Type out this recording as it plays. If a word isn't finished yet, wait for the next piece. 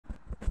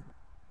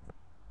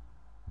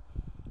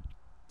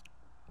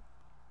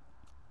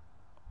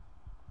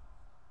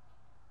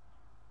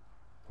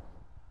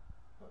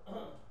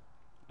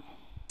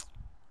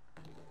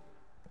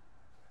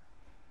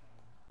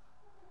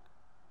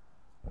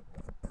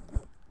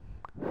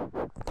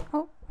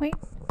Wait.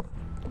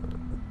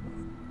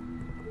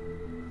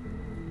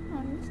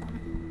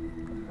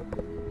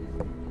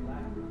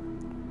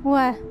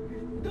 What?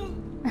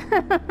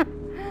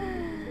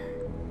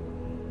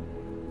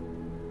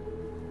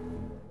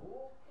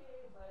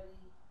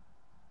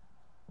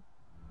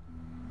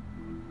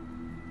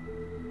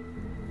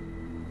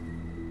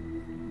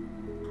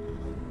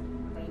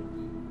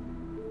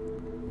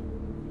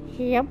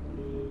 Yep.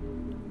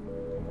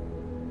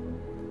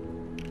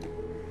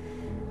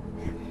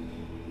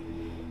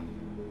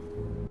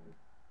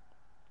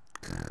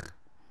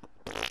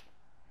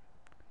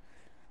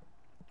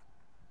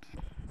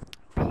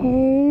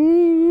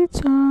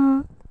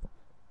 Pizza.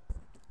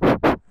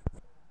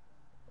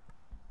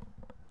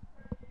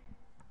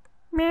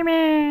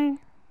 Mimi.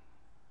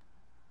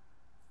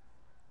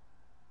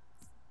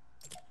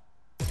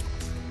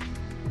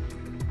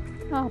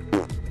 Oh.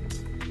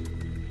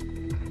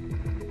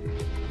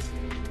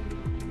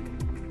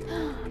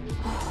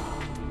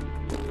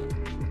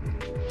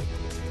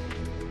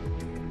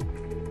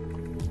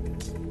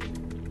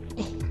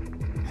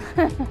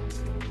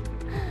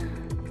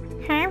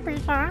 Hey,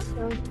 pizza.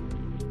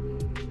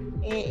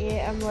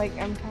 Yeah, I'm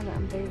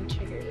very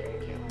triggered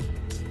right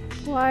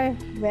now. Why?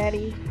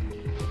 Very.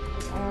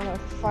 I don't know,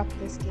 fuck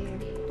this game.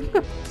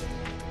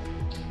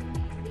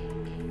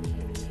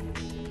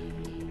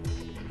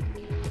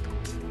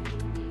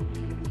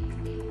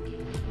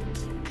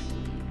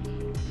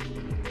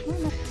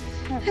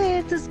 I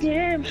hate this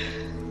game.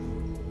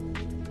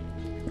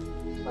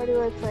 Why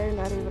do I play?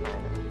 Not even I know.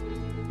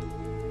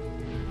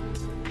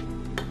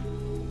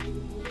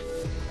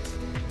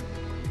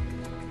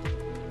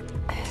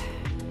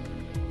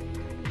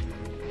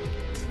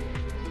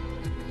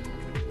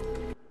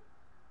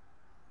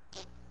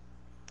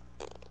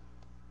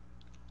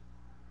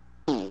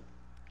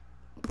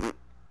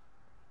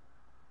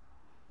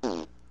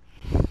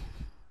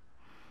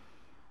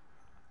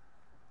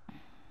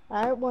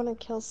 I want to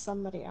kill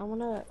somebody. I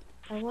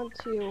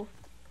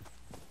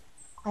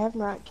have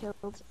not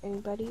killed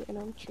anybody and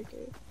I'm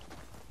triggered.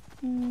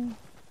 Mm.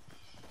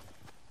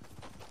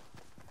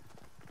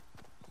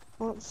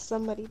 I want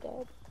somebody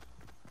dead.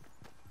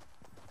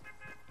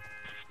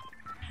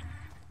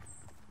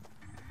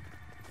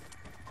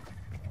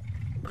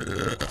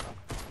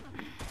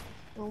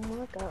 Oh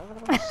my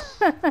gosh.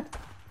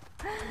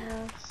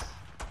 Yes.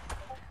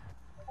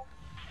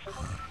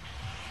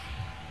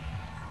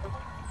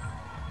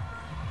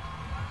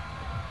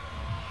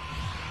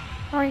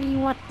 Where do you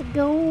want to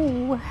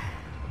go?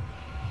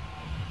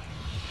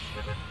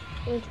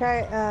 Can we try,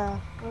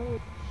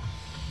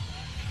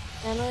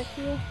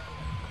 anarchy, I'm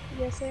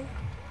guessing?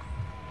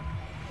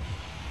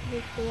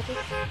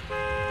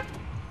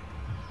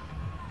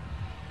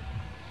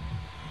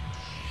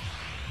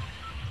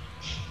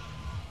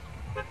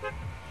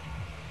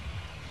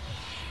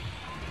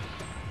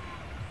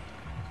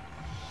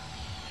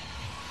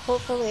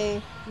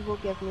 Hopefully, you will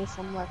give me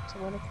some luck to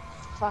win a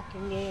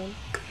fucking game.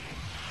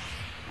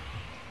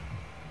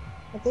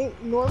 I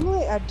think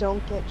normally I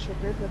don't get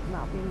triggered with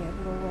not being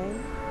able to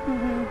win,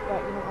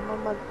 but you know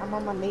I'm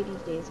on my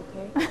ladies' days,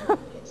 okay? I'm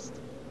pissed.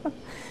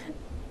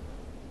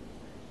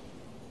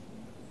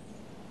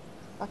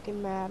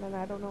 Fucking mad, and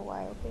I don't know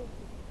why. Okay.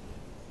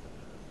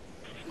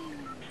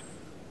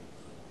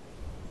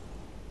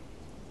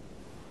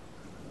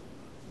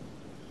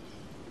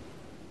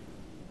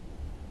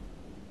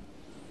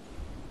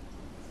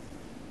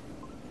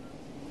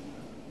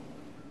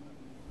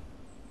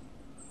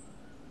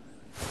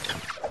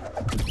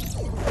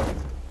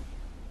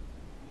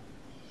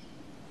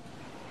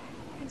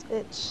 This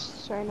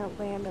bitch trying to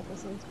land at the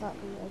same spot.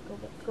 And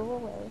like, go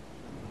away.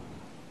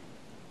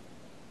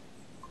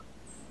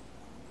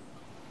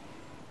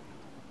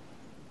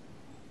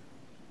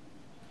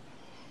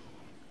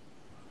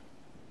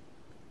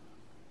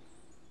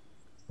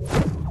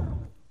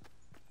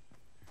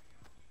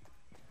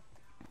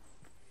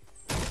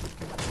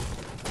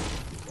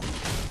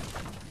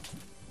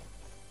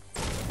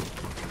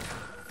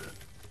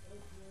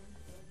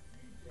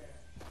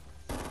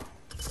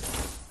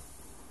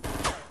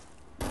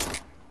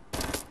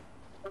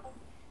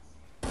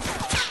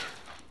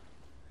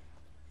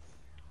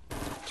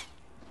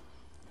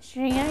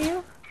 Shooting at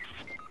you?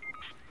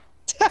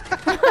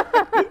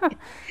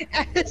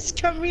 Axe,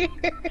 come here!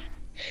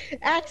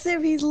 Axe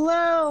him, he's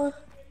low!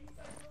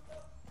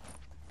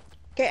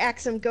 Okay,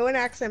 axe him, go and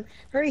axe him.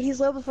 Hurry, he's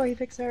low before he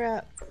picks her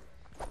up.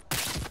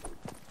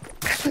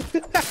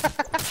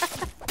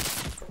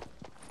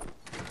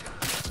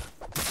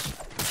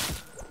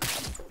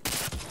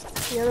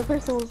 The other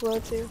person was low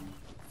too.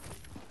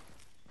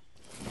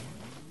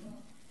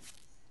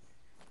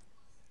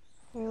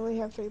 I only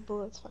have 3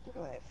 bullets, fucking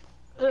life.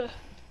 Ugh.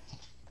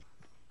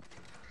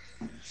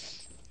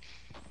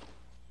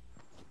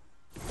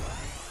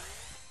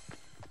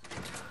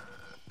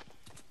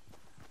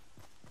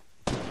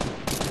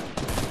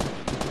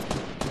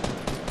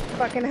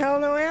 Fucking hell,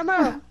 no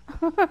ammo!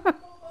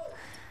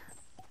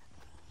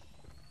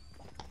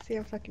 See,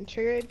 I'm fucking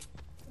triggered.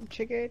 I'm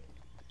triggered.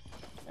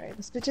 Alright,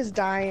 this bitch is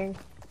dying.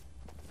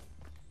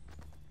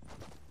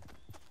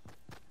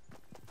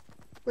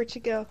 Where'd she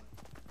go?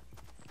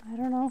 I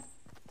don't know.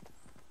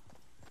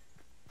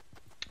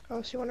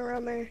 Oh, she went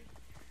around there.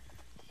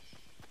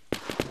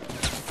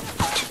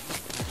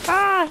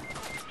 Ah!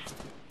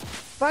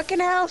 Fucking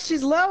hell,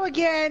 she's low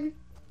again!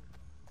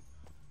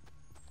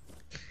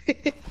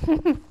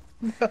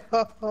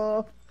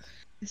 No.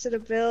 I should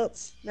have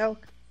built. No.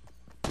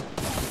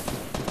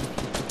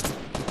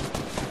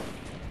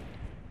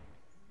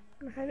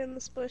 I'm hide in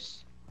this bush.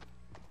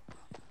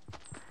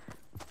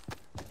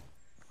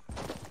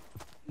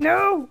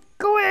 No!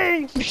 Go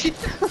away!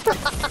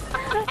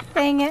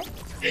 Dang it.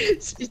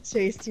 She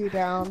chased you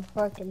down.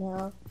 Fucking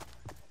hell.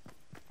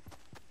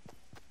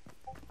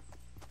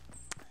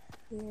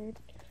 Weird.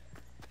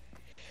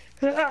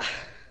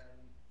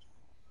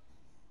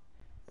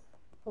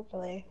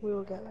 Hopefully, we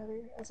will get better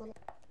as well.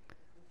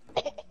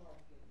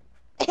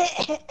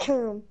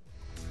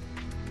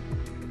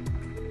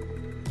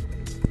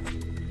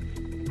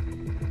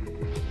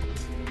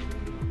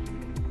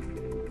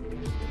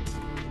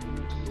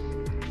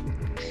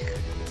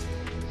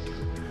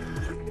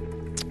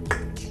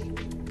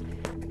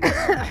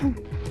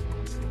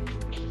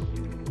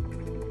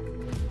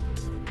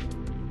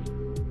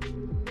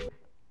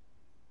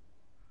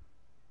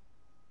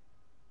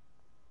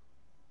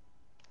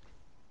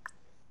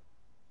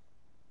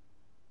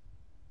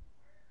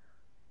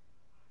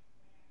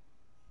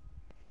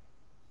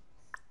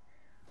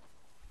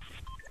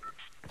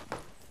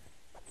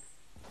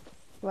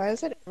 Why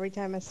is it every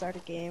time I start a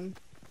game,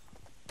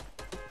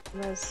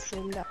 I'm gonna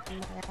sit up on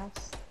my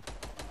ass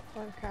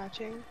while I'm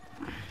crouching?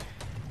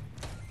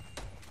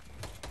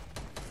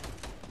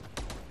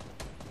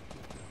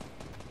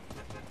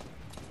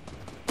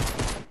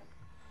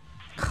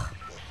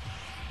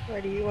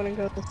 Where do you want to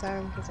go this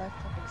time? Because I'm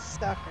fucking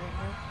stuck right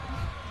now.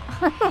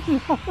 I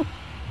don't know.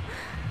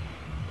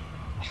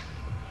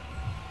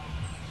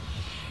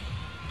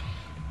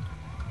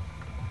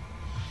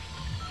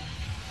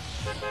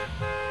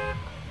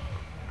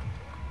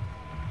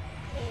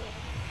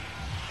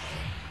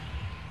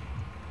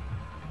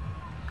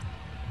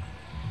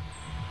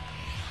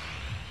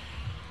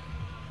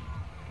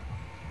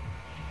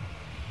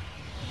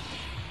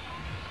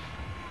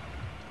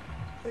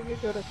 We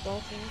could go to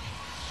Salty.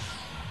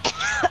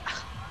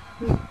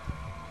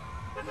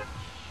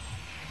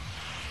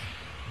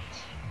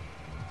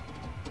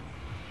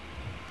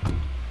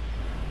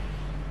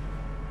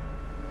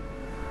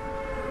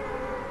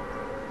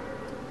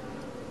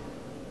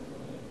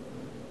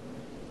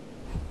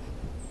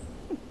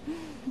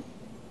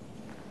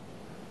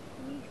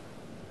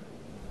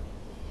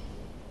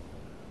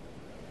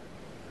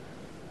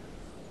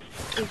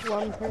 There's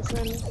one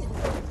person.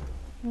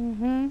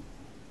 Mm-hmm.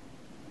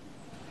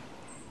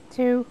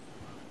 2.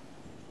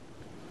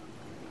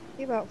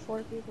 Be about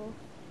 4 people.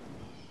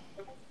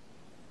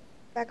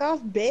 Back off,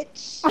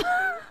 bitch!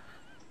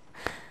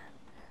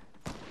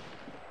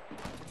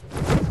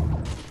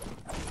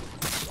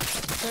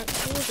 That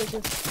fool that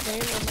just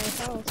ran on my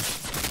house.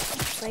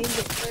 Claimed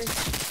it first.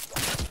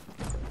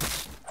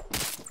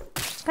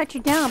 Cut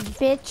you down,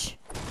 bitch.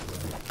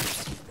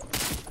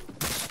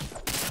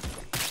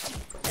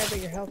 Yeah, but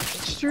your health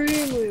is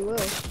extremely low.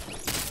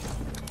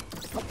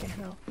 Fucking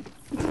hell.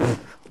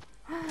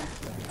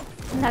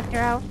 Knocked her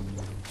out.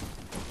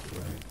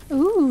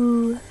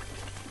 Ooh.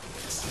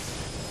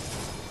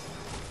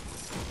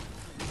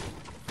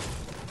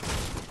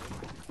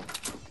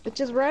 Bitch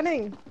is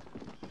running!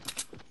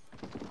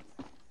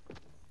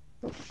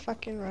 Don't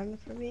fucking run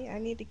for me. I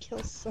need to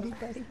kill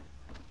somebody.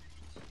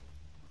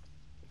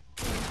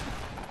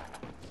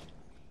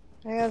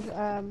 I have,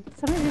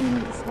 Somebody's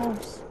in this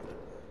house.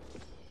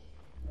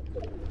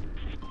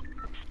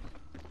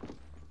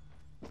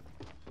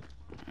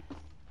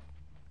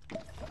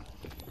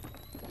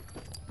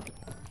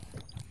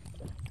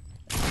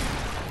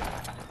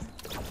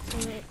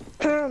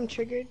 I'm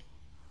triggered.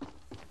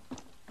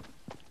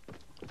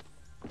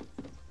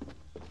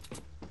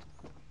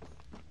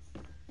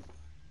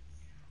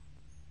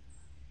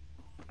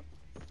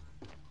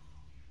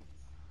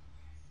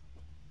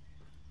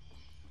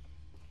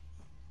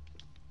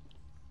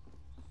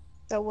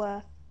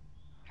 So,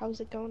 how's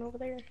it going over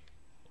there?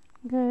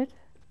 Good.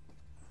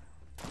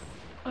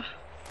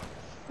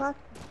 Fuck.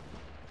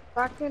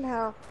 Fucking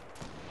hell.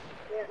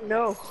 Yeah,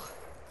 no.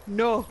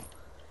 No.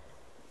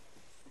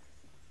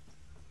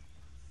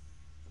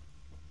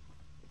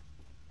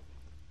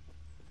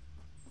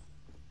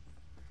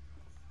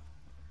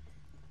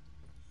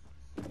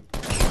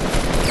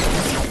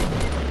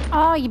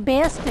 Oh, you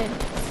bastard.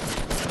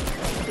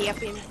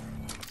 Yapping.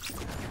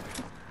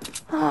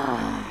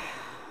 Ah.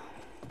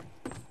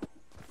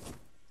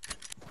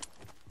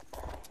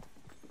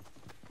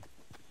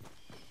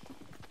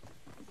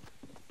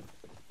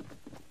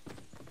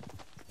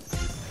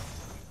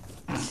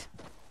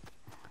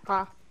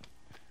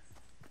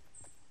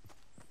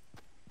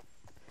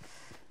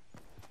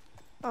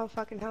 Oh,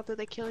 fucking hell, did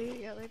they kill you?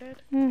 Yeah, they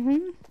did.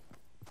 Mm-hmm.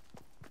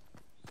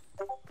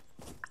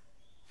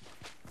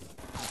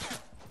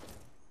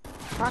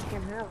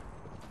 Fucking hell.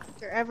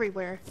 They're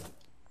everywhere.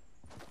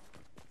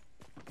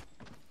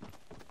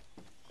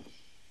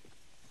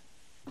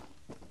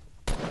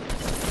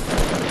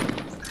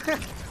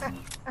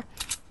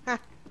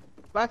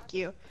 Fuck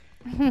you.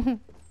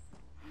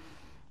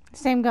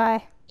 Same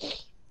guy.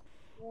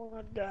 Oh,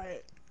 I'm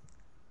dead.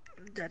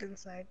 I'm dead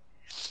inside.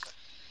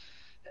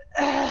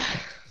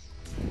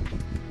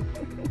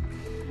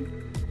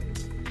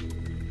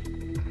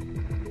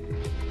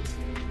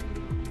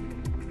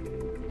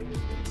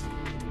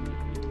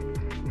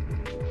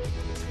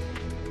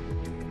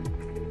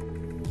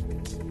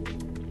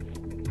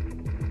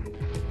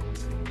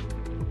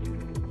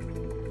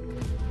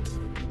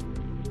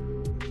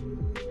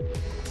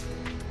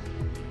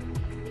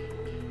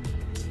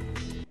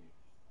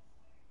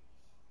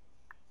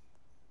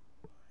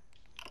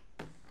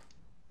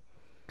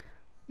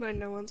 But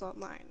no one's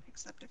online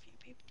except a few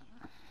people.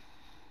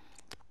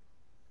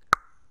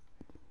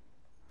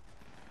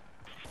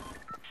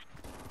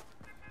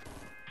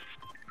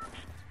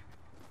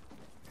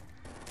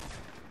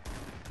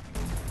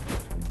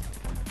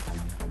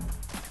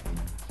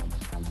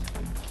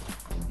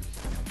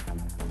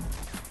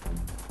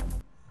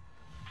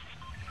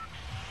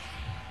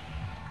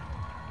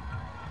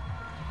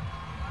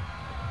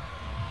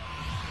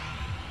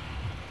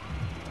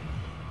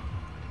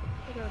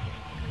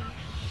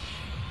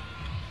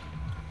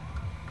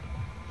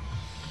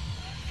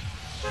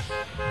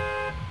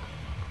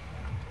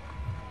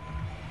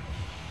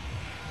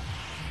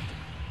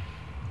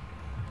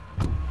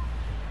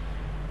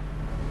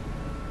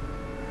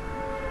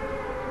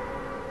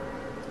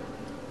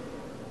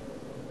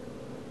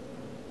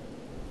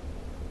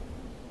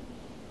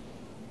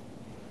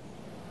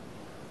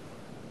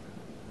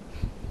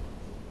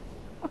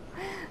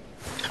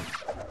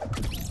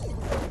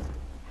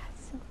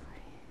 So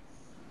funny.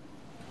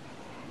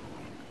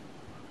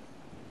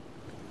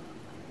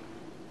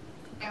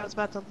 I was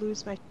about to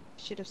lose my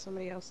shit if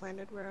somebody else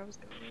landed where I was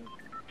going.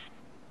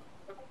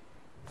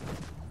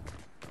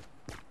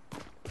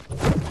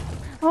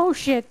 Oh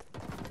shit.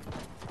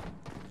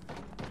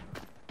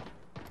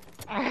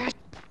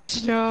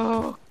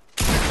 No.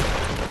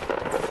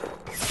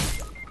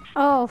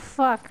 Oh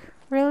fuck.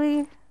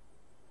 Really?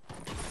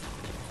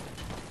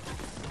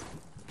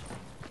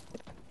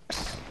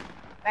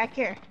 Back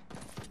here.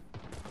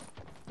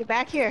 Get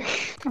back here.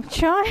 I'm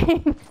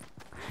trying.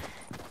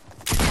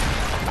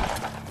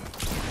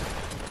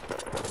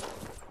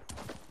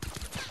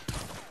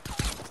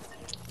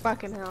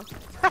 Fucking hell.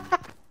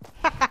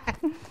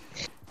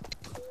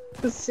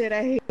 Shit,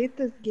 I hate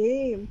this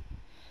game.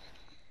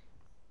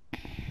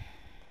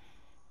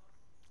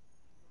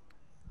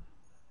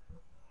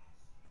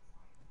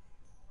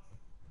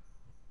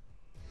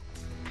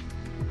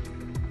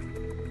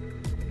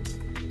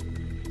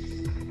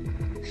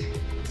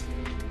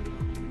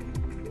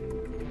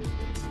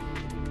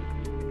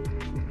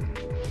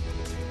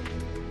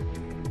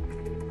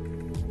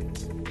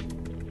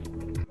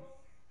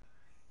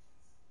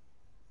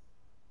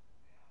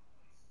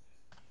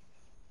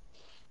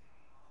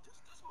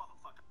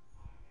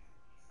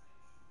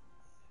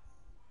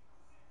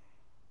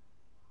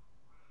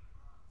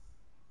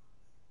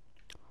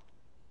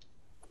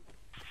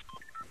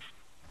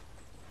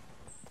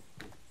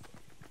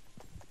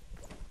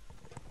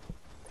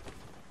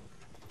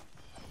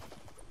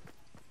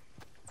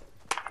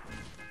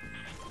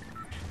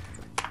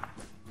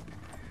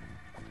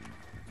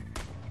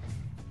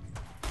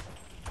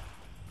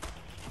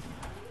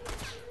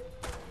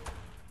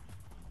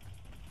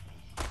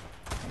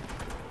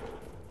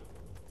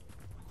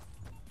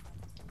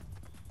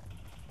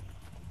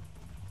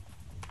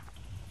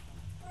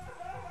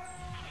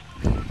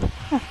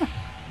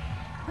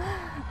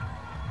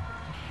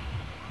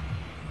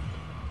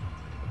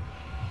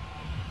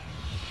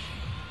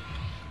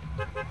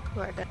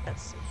 Where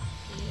that's.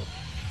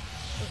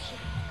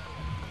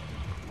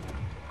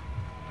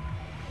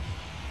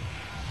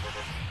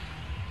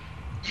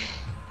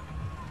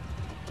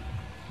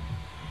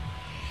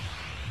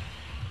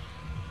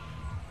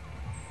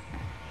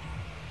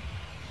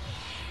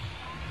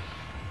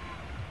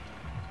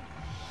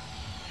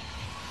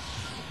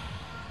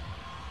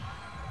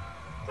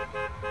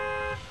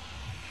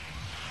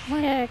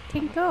 Why I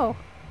can't go?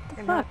 What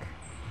the fuck?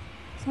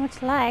 So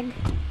much lag.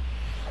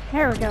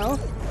 There we go.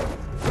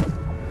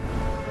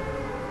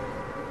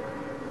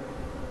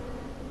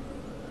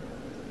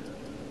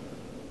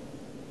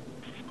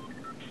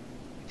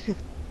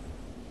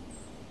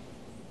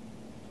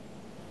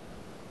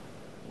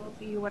 Will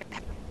be what.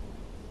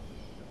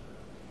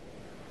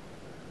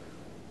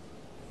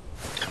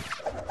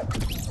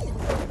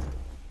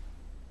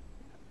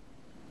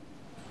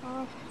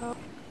 Oh, oh,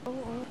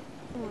 oh,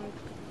 oh.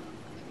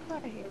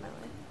 I hate my life.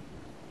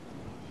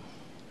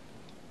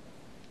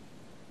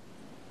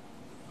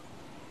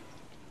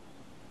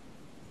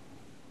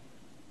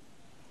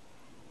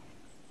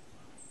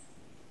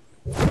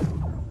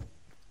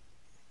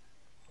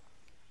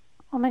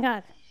 Oh my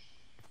god.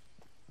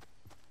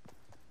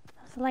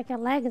 There's like a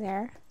lag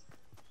there.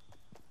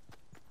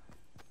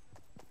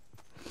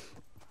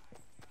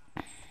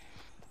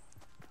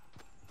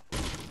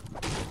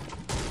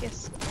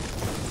 Yes.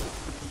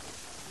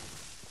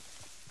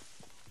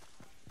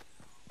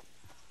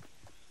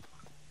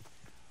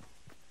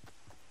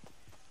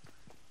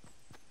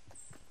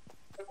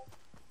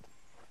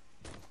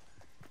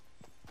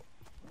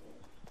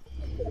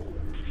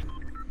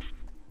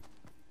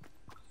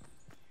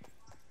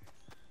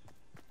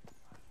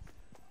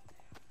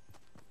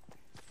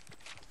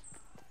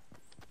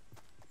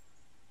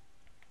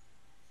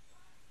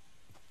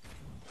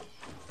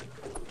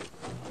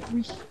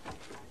 Wee.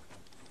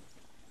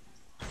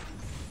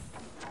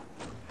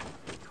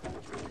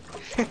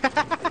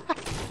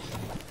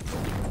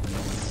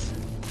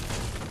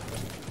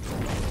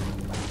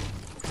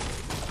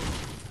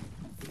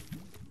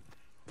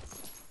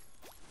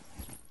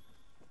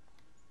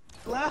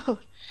 Hello.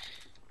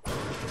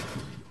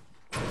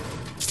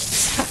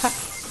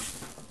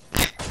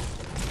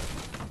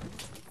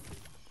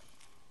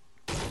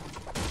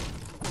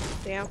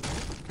 Damn.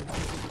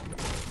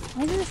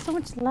 Why is there so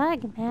much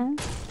lag, man?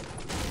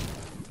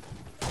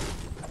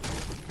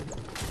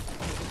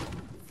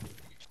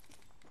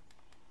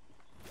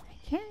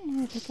 I can't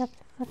even pick up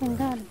the fucking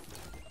gun.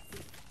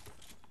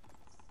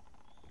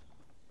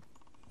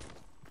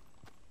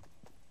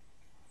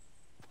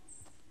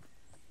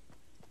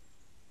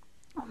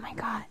 Oh my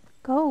god.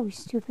 Go,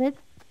 stupid.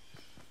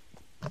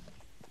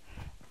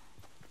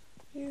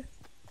 Yeah.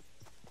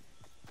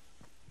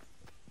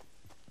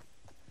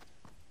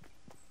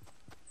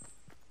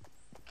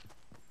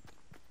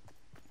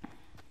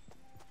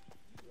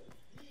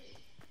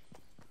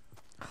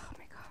 Oh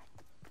my god.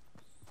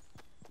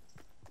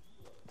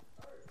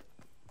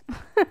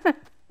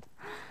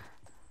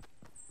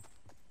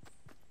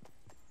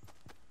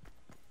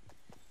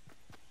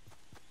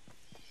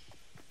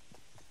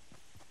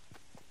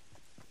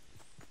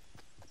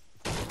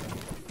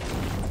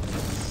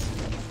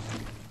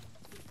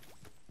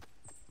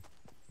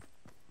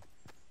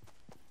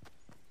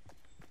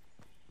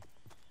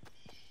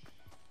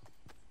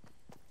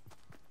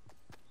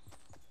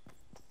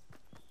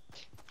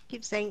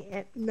 Keep saying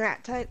it in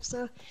that type,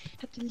 so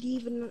have to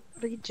leave and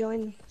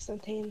rejoin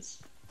sometimes.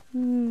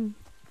 Hmm.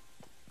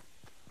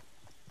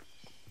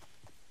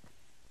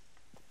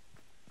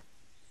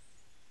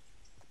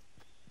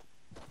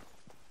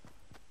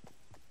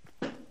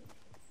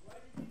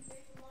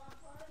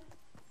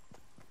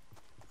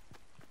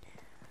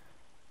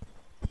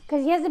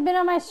 Because he hasn't been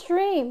on my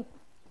stream.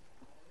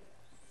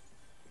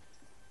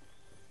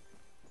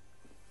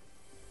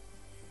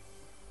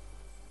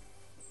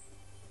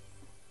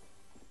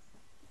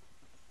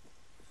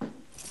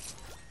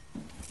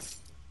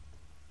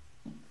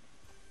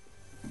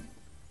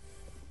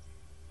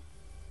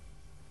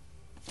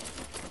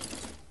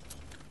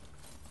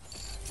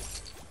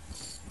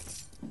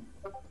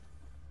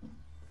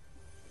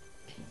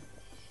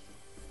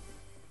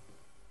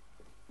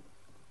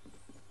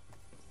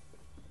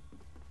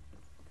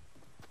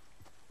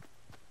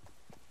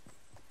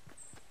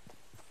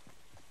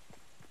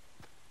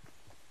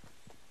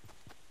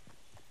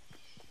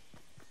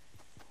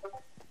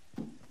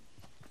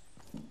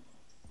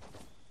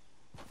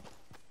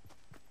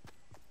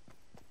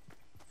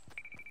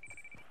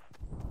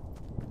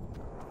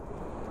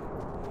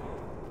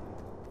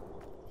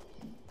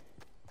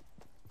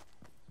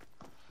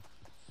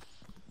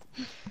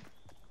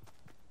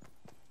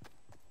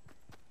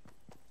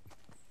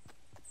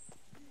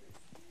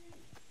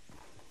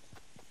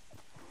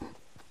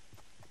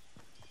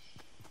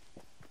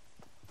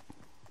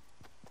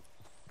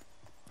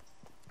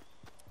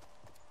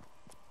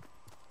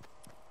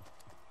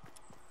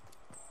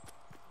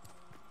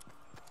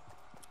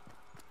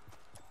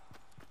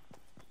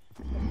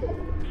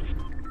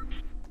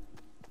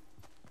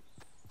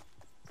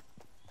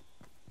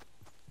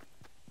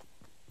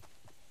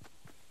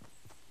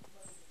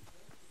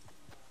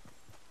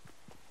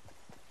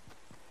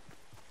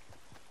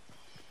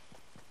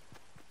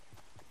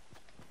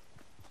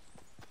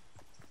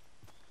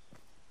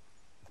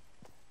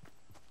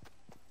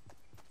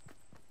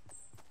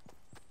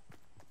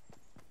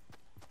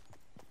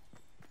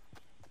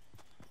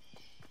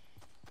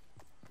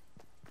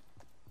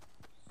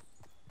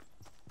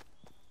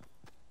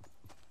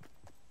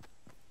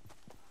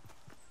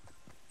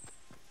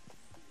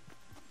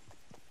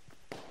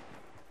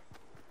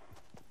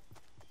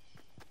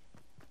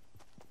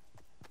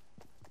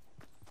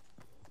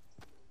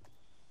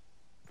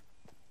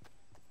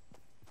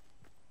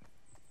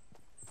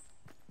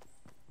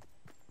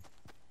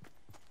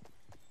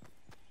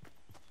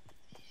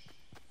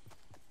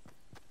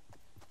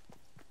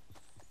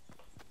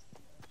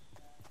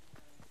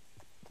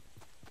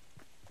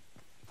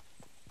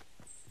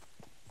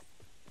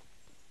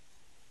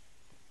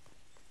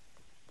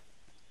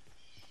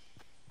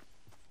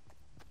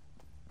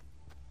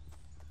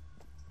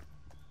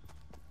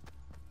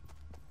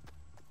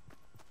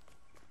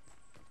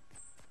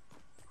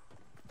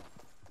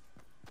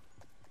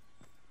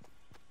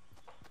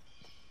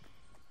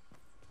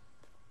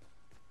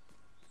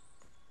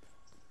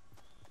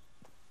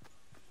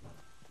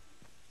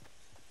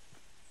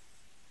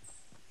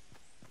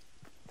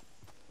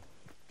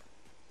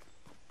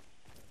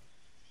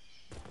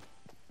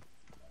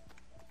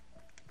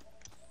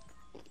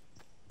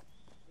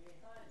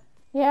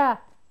 Yeah.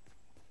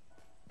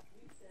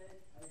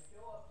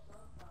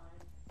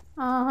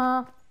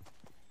 Uh-huh.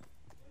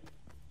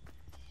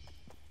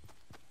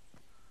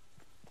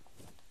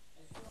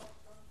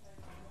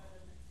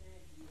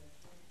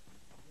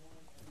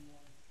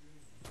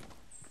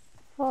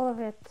 Full of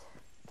it.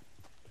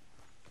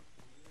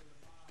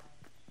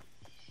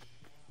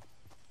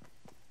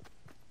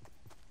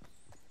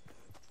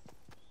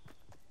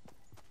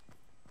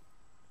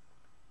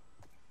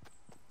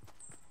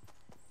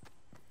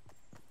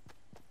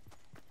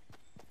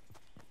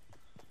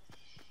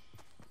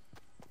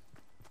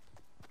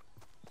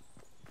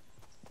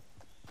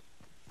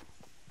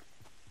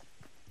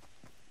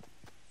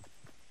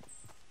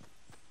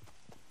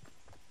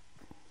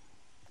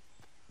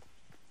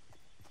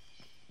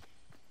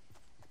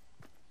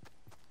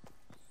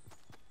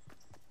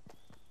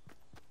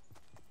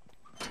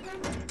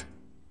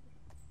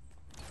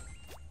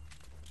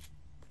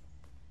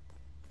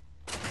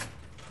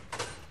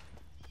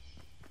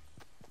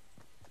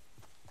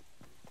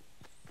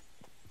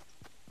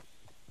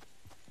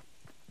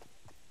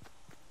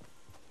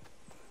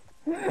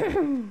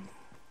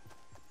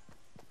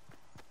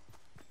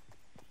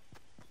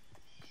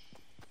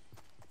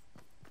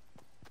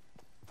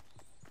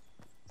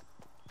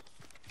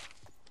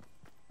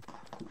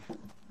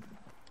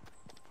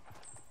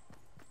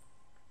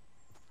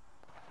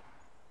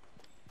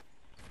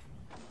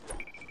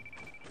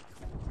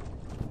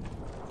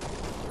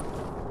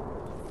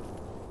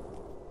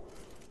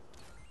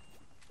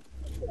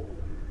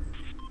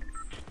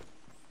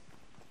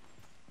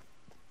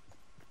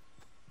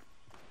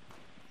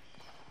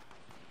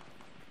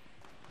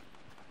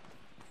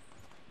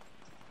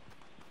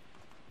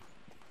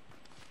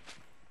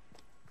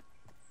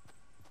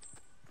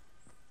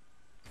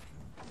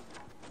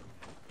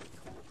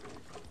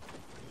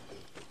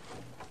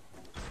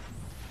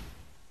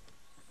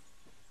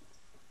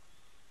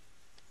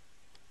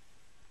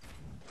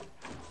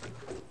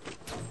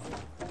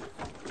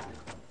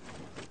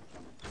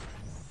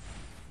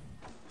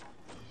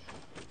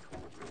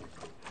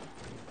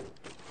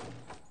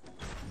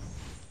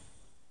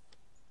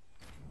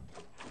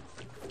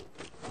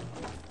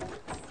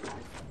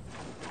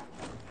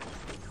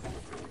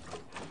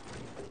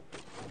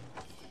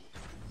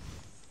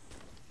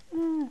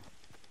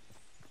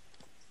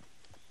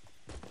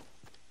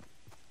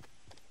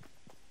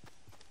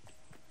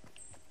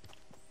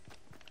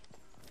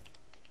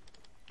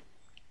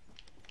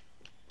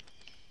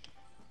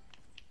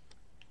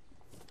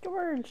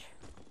 George.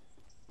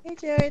 Hey,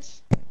 George.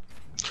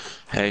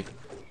 Hey,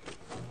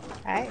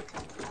 Hi.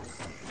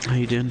 how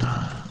you doing?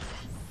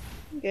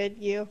 Good,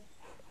 you.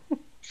 I'm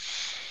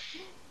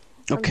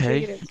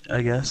Okay, treated.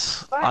 I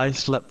guess. What? I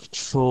slept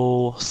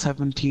for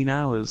 17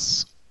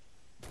 hours.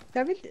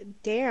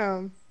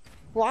 Damn.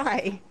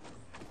 Why?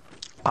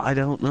 I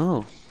don't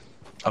know.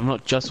 I'm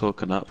not just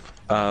woken up.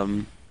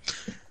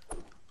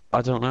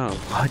 I don't know.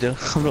 I'm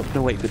not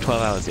gonna wait for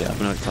 12 hours yet. I'm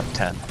gonna wait for like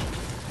 10.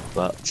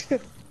 But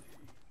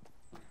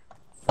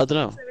I don't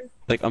know.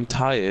 Like I'm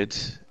tired,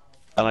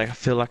 and I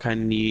feel like I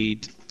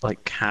need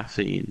like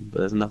caffeine, but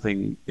there's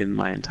nothing in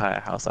my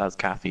entire house that has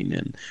caffeine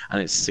in, and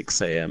it's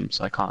 6 a.m.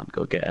 so I can't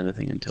go get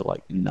anything until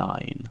like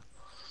 9.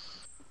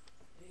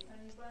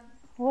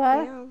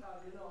 What? Damn.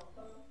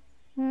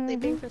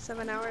 Sleeping Mm-hmm. for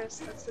 7 hours.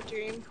 That's the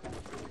dream.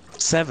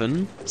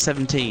 7?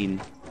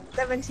 17.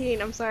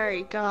 17. I'm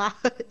sorry. Gosh.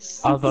 I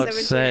was about to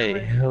 17 say,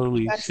 hours.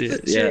 holy That's the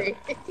shit, yeah. dream.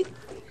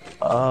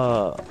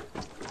 Uh,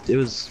 it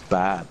was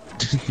bad.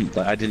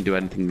 Like, I didn't do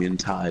anything the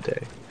entire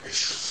day.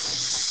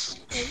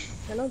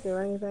 I don't do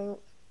anything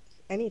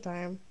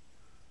anytime.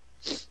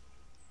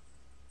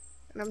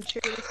 And I'm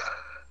sure this.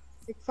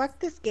 Like, fuck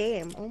this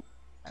game. Oh.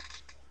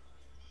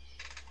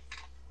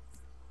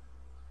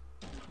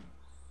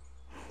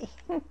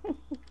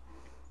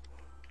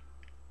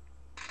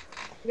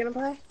 You gonna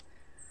play?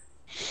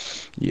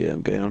 Yeah,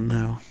 I'm going on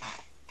now.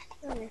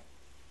 Okay.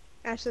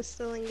 Ash is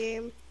still in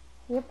game.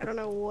 Yep. I don't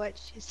know what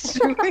she's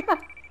doing.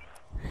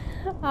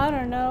 I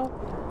don't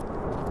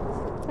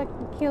know.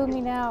 Fucking kill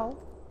me now.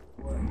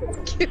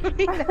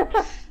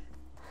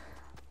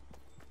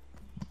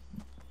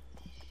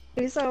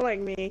 You sound like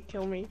me.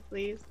 Kill me,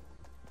 please.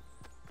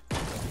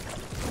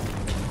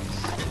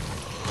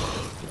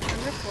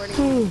 I'm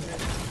recording.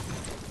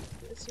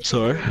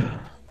 Sorry. I'm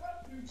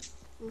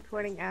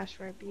recording Ash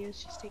for abuse.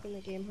 She's taking the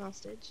game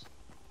hostage.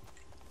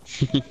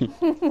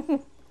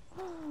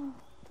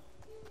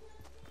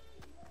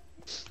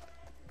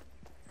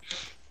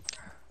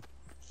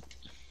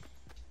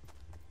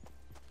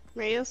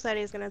 Mario said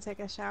he's gonna take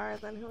a shower,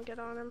 then he'll get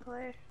on and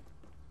play.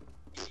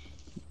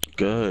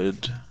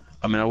 Good.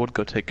 I mean, I would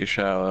go take a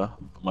shower,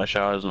 but my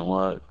shower doesn't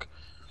work.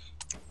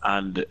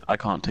 And I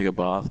can't take a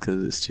bath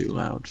because it's too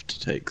loud to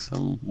take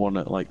one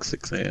at like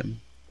 6 a.m.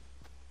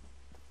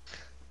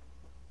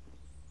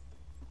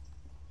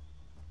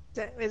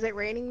 Is it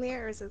raining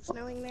there or is it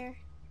snowing there?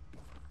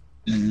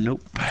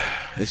 Nope.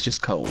 It's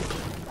just cold.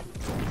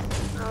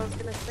 I was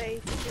gonna say,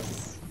 you could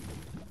just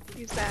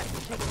use that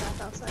to take a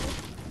bath outside.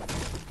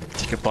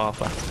 Take a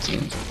bath after.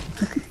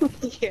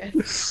 Yeah.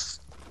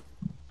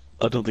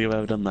 I don't think I've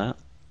ever done that.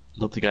 I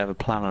don't think I ever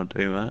plan on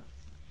doing that.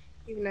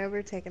 You've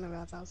never taken a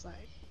bath outside.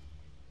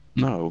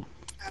 No.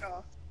 At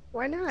all.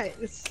 Why not?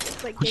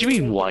 It's like. What do you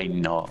mean, why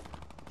not?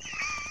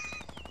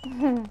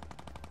 Who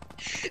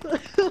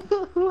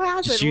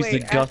hasn't? Just use the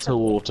Wait, gutter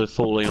water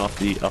falling off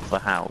the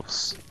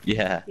house.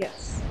 Yeah.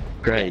 Yes.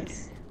 Great.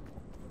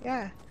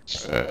 Yes.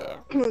 Yeah.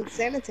 It's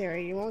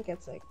sanitary. You won't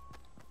get sick.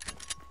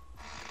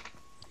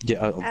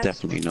 Yeah, I'll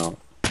definitely not.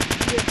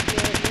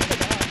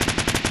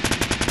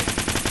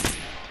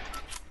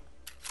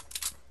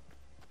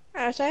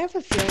 Ash, I have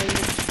a feeling.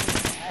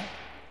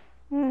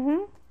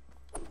 Mm-hmm.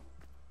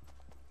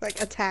 Like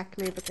attack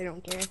me, but they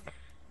don't care.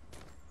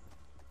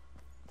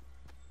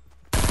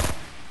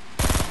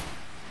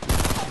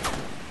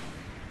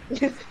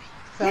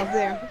 Fell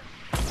down.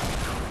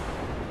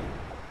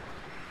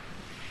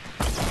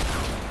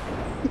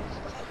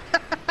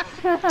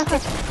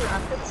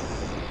 That's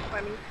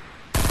funny.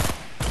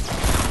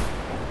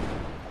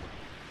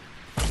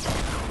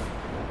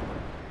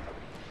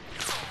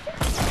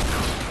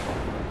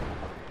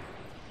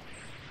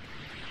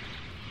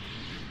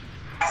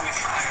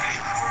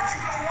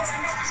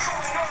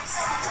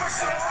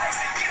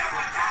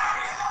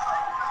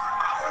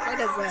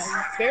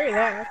 Very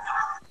loud.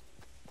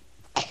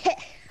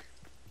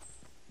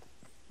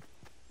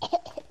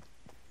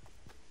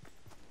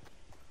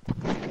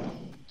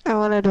 I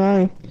wanna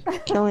die.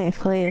 Kill me,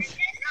 please.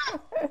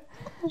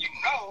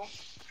 Oh,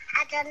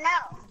 I don't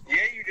know. Yeah,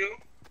 you do.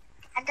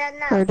 I don't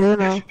know. I do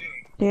know.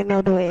 Do you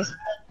know the way?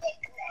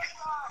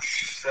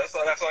 That's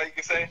all you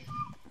can say?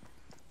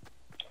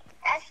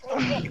 That's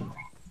ridiculous.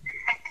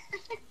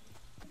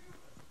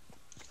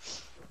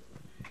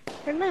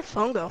 Where'd my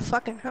phone go?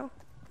 Fucking hell.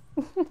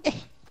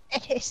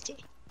 Tasty.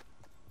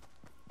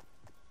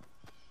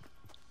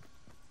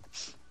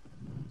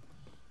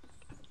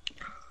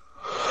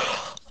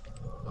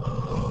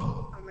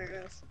 Oh my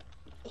goodness.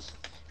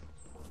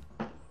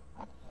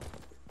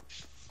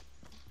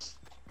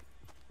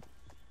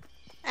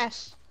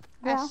 Ash.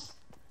 Yeah. Ash.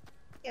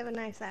 You have a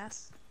nice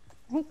ass.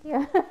 Thank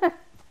you.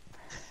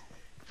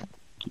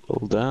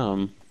 Oh,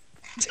 damn.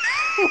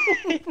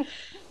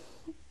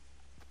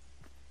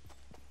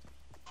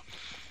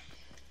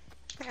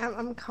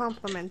 I'm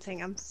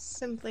complimenting. I'm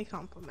simply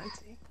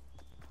complimenting.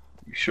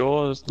 You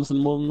sure there's nothing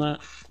more than that?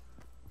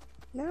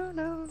 No,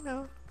 no,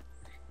 no.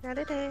 Not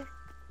today.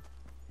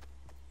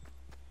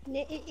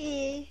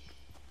 Nee.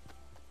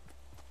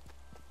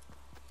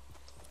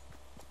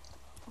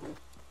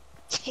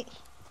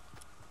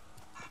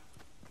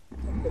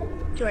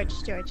 George.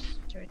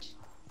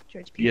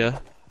 Yeah.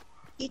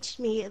 Teach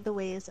me the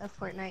ways of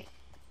Fortnite.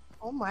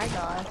 Oh my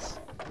gosh.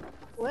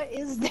 What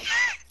is that?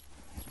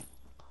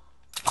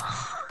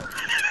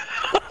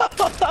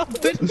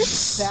 What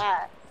is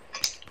that?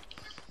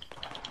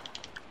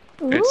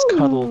 It's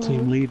Cuddle Ooh.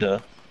 Team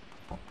Leader.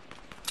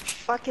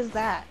 Fuck is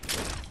that?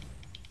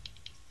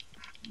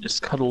 It's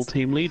Cuddle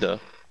Team Leader.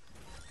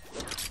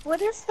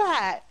 What is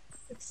that?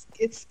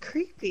 It's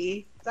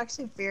creepy. It's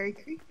actually very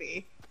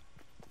creepy.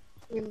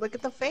 I mean, look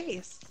at the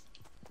face.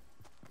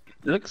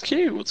 It looks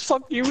cute. What the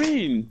fuck do you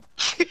mean?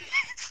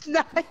 It's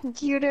not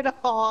cute at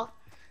all.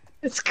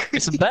 It's creepy.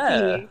 It's a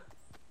bear.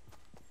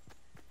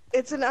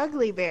 It's an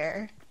ugly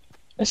bear.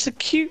 It's a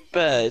cute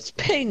bear. It's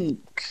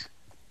pink.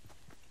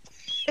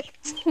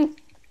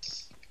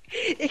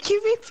 It can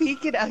be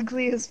pink and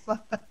ugly as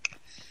fuck.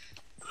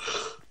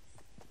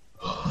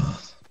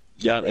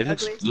 Yeah, it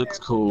Ugliest looks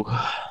bear. cool.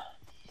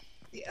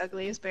 The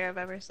ugliest bear I've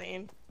ever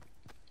seen.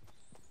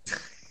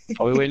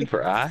 Are we waiting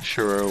for Ash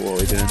or what are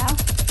we doing?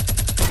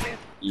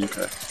 Yeah.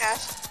 Okay.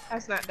 Ash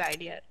has not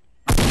died yet.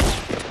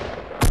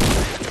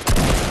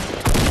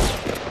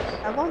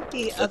 I want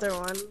the other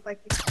one,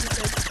 like the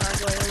stupid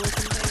gargoyle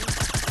looking thing.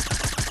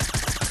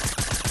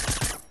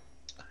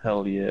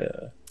 Hell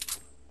yeah.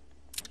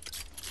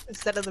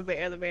 Instead of the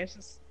bear's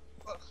just...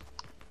 Ugh.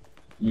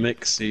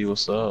 Mixie,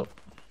 what's up?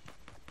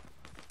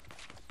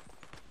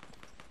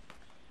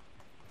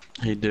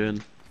 How you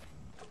doing?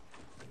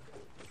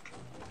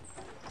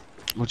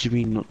 What do you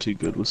mean not too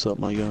good? What's up,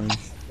 my guy?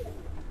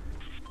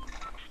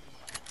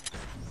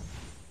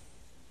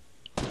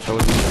 How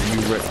was it?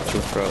 You wrecked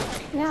your truck.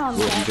 Now I'm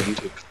What dead. you going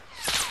to?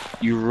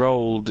 You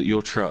rolled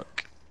your truck.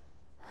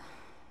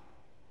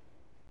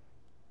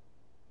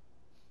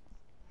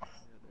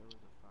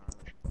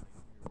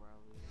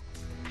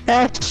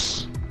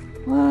 Ash!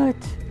 What?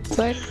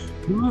 What?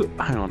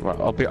 Hang on, right?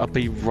 I'll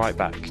be right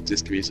back.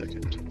 Just give me a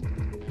second.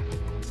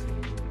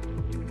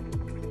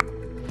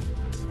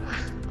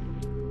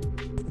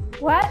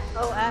 What?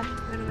 Oh, Ash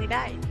literally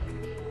died.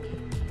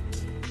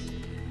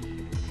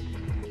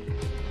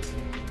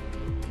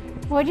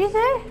 What'd you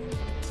say?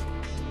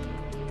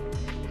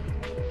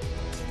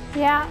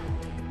 Yeah.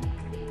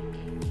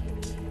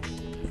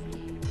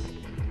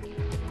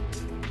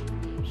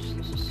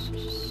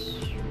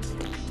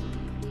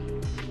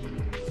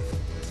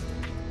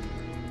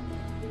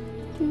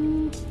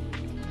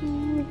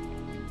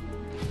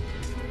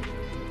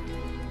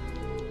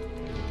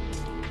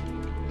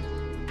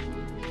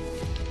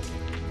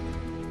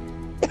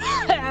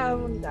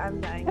 I'm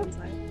dying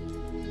inside.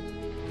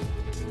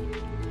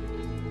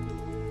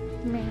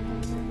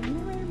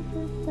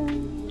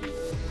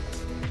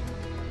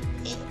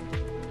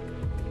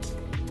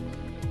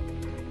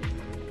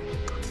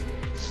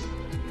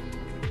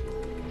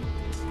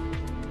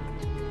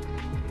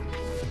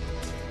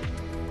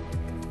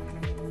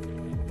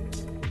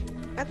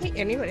 I think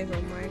anybody's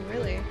online,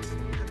 really. At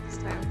this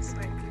time, it's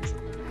like...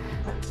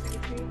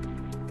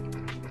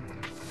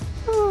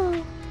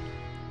 Ooh.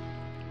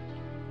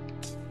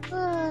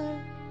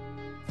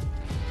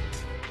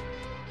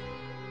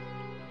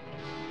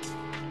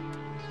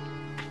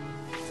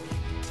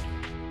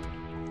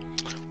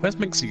 Where's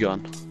Mixie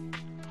gone?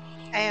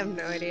 I have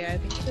no idea. I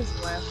think he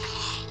just left.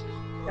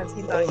 Because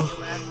he thought he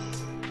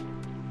left.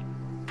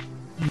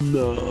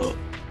 No.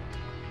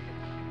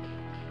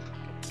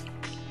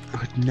 I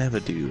would never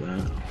do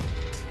that.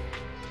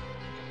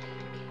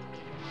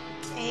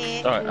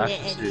 Alright, Ash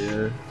is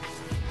here.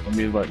 Let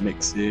me invite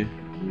Mixie.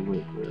 Let me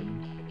wait for him.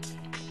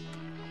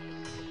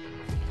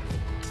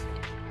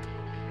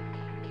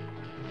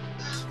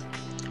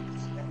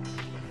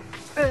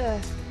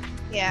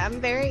 Yeah, I'm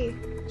very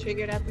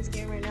triggered at this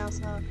game right now,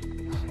 so I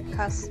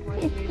cuss more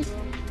than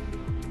usual.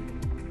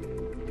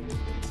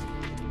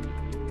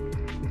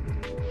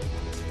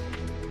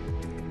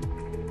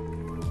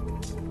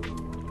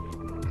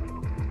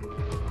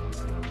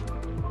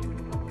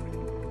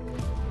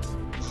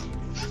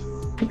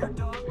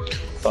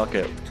 Fuck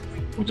it.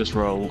 We'll just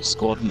roll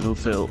squad no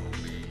fill.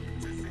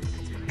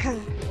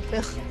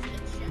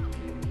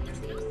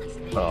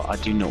 Oh, I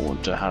do not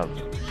want to have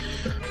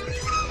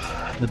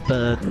the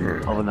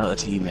burden of another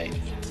teammate.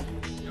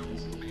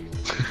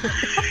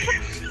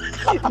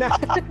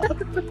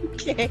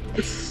 Okay.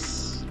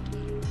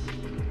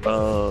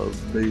 Oh,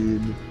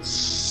 man.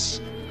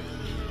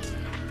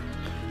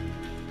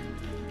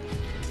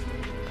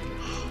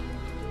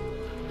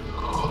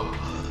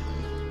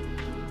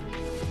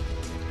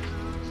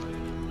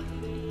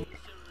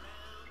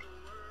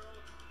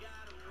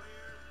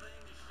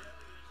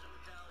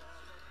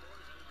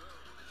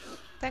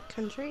 That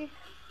country?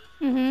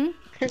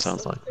 Mm-hmm.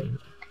 Sounds like it.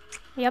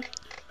 Yep.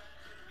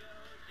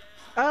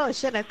 Oh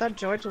shit, I thought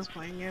George was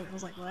playing it. I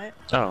was like, what?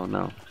 Oh,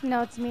 no.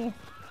 No, it's me.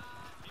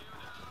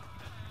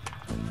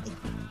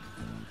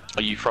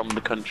 Are you from the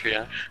country,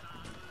 Ash?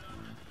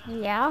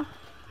 Yeah?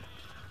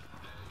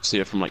 So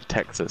you're from, like,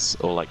 Texas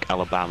or, like,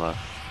 Alabama?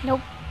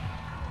 Nope.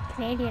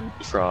 Canadian.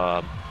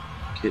 From...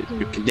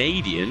 You're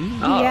Canadian?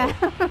 Oh. Yeah.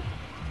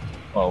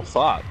 Oh,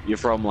 fuck. You're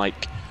from,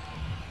 like...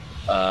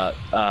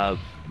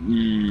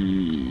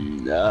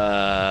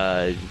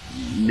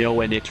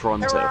 nowhere near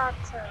Toronto.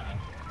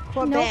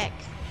 Quebec.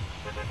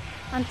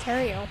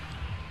 Ontario.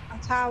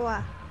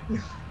 Ottawa. No,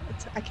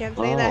 I can't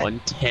say Oh, that.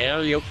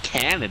 Ontario,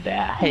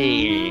 Canada.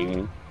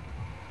 Hey.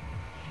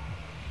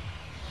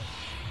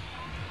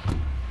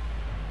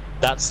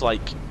 That's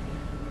like,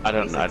 I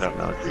don't know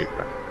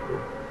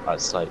geographical.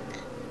 That's like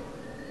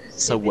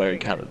somewhere in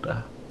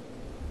Canada.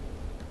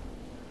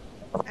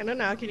 I don't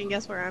know. Can you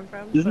guess where I'm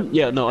from?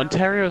 Yeah, no,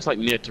 Ontario is like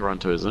near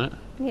Toronto, isn't it?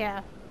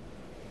 Yeah.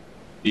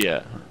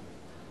 Yeah.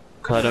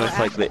 Cause I know it's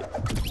like the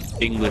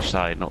English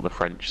side, not the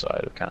French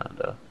side of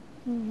Canada.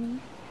 Mm-hmm.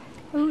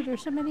 Ooh,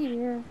 there's somebody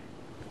here.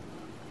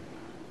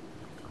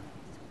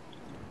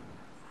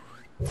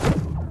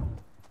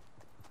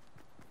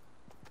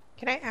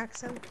 Can I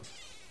ask him?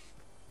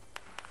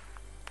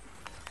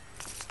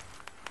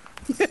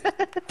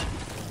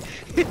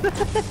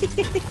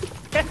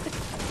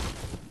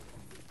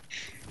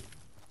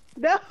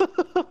 No.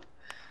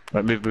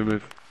 Right,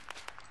 move.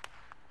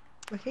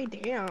 Okay,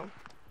 damn.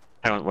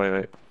 Hang on,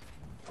 wait.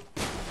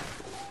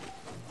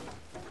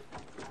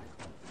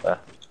 There.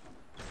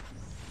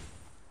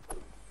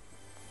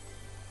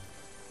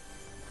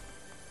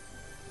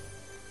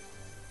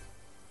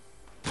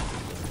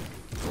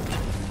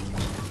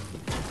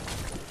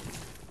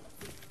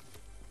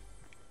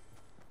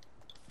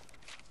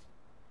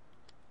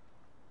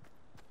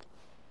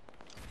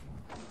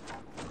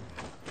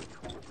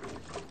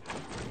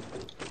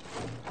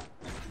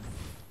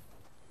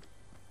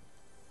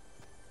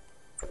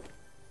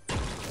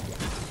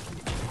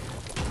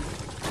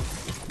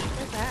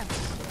 Where's Ash?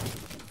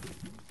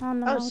 Oh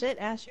no. Oh shit,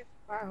 Ash, you're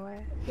far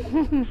away.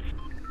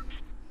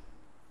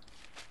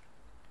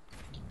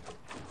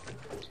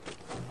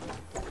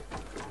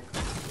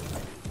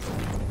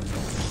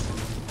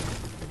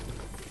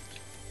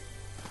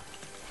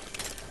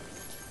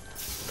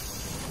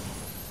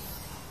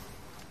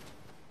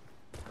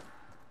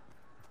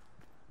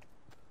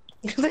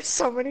 There's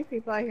so many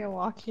people out here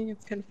walking,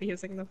 it's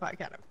confusing the fuck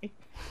out of me.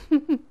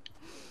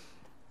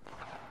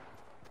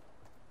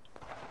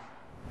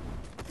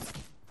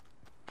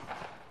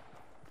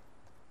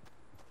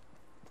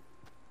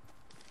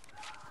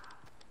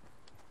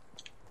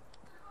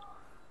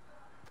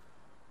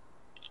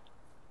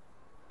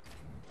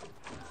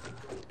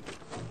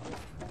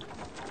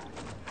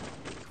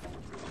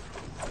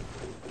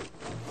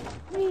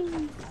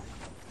 Whee!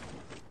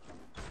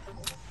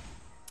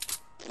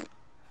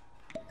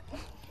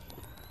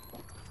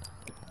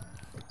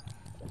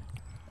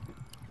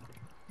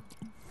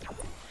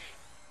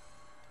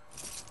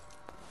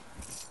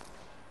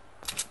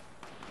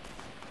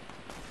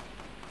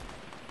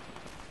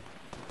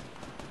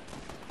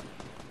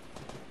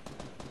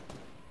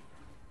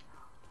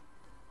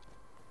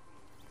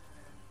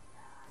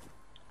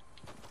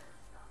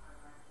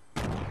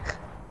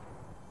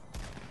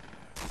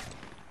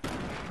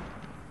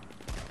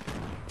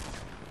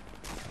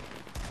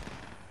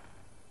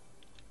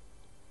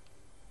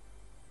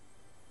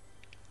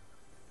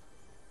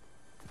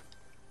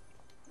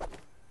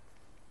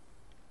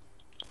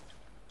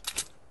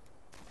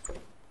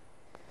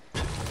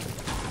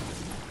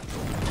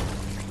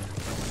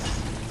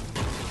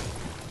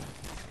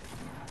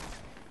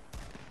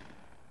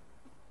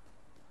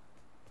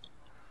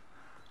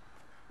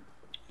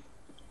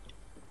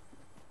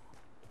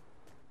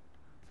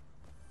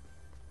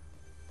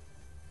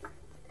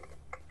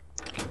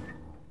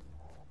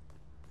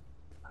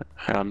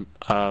 Hang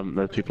on,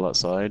 there's people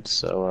outside,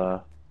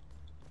 so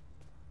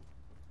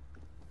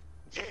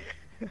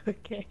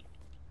Okay.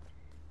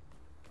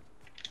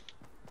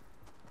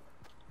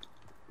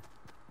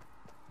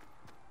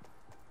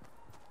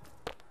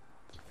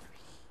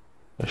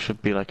 there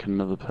should be like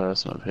another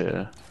person up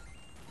here.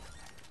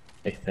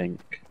 I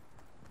think.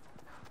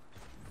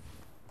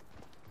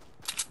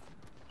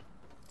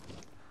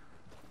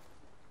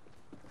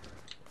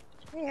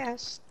 Hey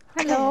Ash.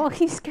 Hello,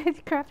 he scared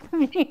the crap out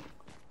of me.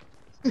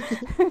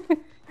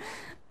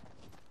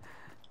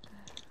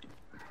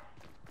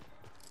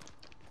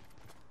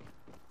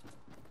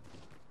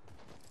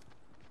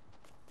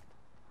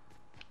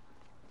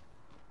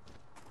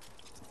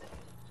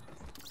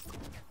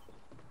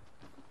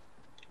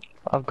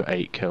 I've got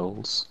 8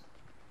 kills.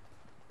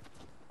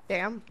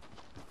 Damn.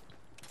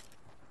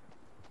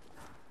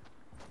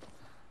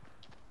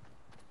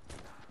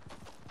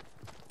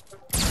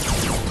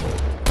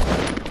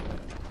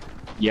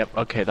 Yep,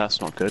 okay, that's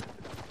not good.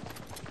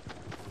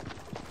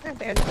 They're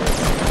bandages.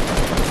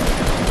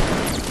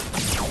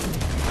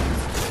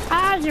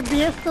 Ah, you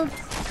bastards!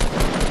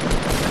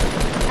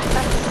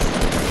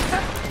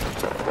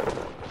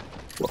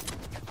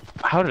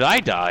 How did I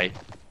die?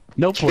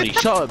 Nobody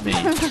shot at me.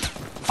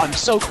 I'm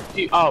so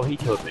confused. Oh, he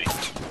killed me.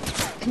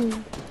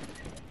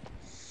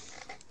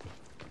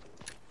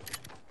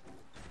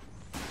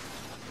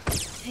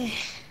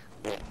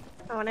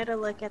 I wanted to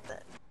look at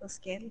the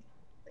skin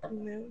that you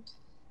moved.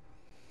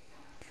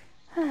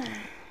 I'm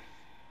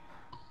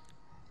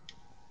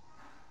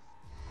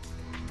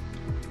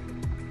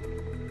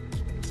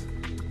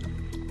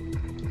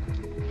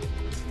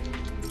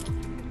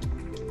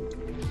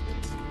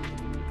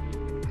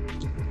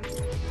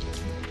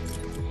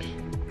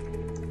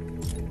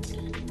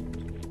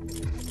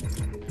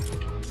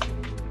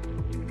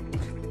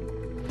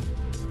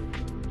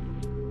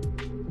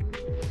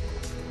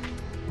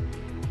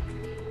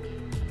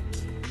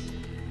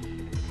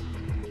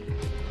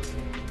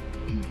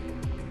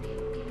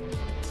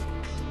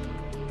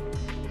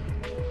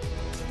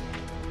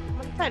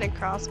trying to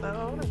crossbow.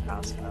 I want a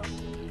crossbow.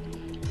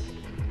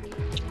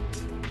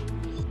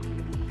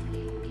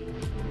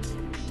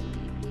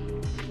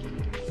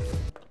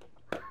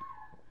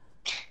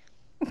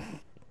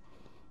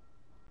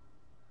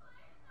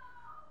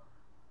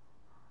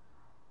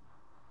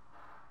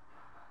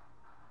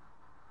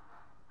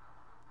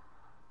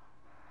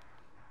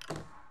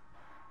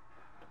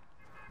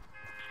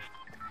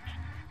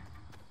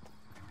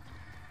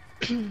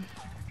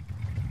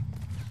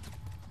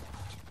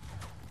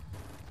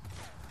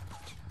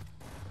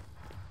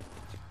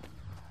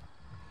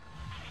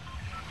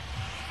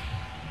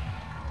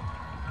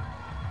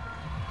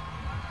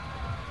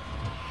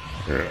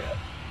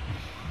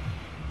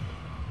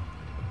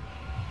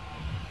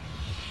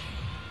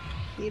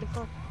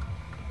 Beautiful.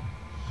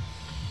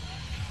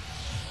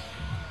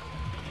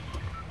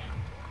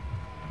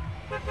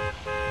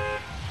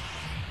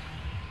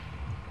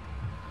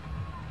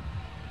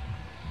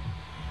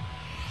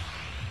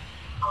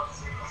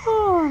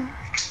 Oh,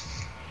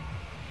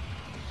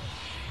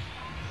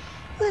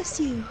 Bless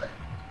you.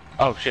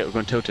 Oh shit, we're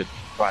going tilted.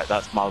 Right,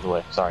 that's miles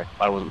away. Sorry,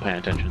 I wasn't paying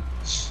attention.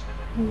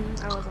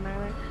 I wasn't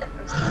either. I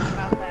was thinking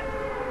about that.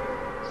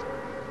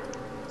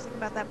 I was thinking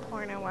about that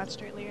porn I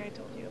watched earlier. I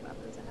told you about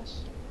this, Ash.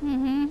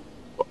 mm-hmm.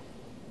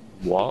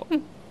 What?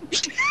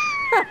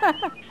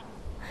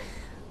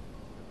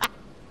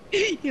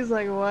 He's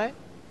like, what?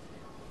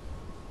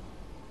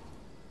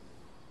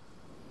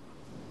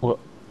 What?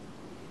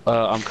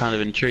 I'm kind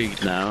of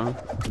intrigued now.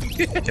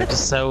 You have to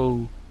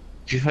sell...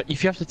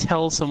 If you have to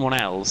tell someone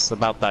else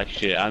about that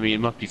shit, I mean, it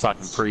must be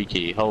fucking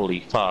freaky. Holy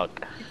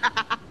fuck.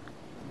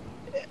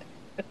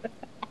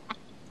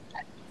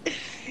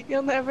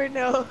 You'll never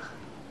know.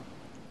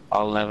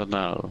 I'll never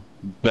know.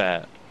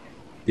 Bet.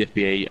 The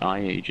FBI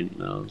agent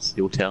knows.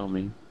 He'll tell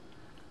me.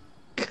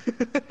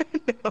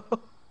 No.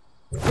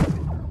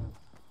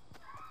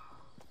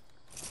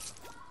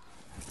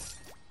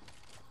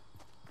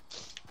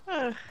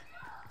 Are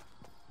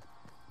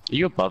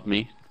you above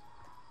me?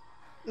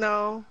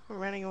 No, I'm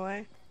running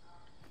away.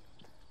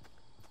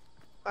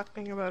 Fuck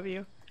being above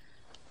you.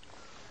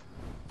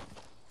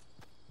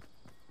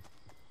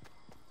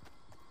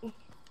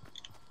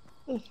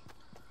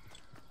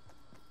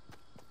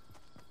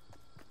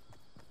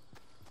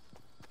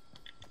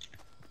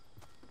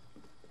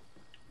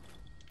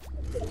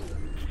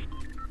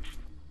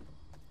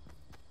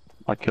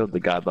 I killed the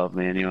guy above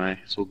me anyway.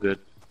 It's all good.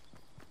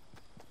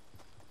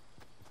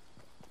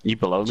 You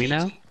below me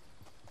now?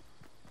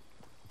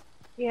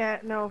 Yeah,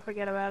 no,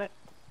 forget about it.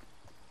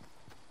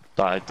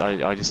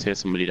 I just hear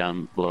somebody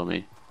down below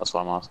me. That's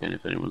why I'm asking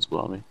if anyone's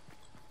below me.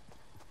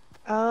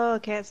 Oh,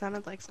 okay, it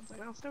sounded like something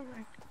else over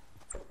there.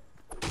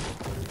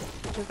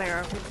 Because there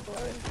are people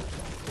below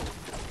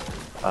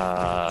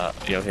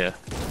it. Yo, here.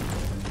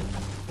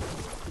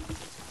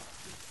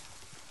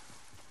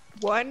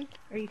 One?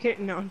 Are you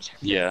kidding? No, I'm joking.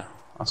 Yeah,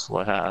 that's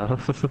what I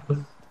have.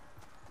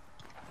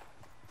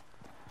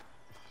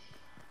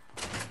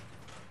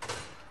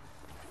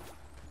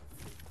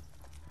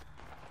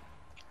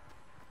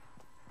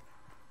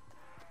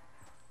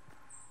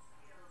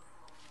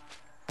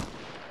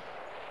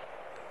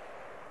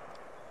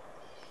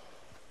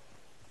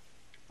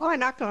 Oh, I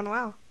knocked one,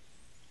 wow.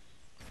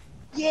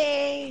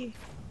 Yay!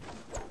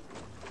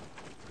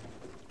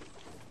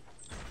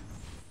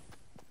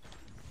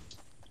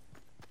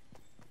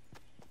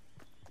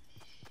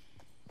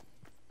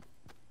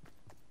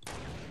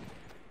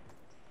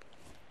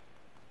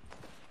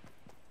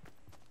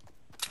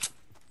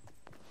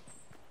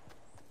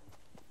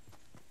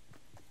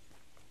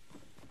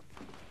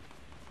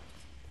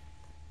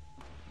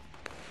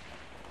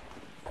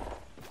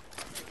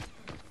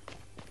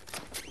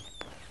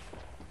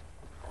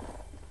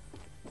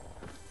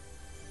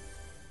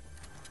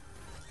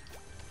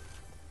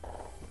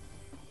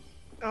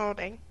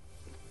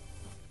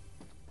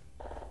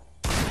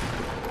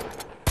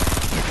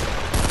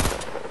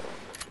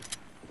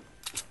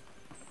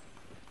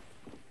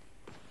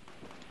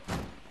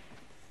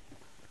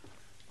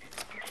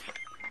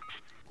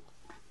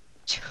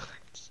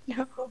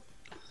 No.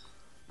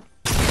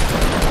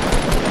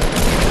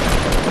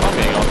 I'm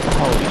getting off.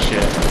 Holy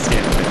shit, this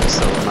game makes me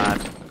so mad.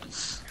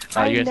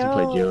 I You guys can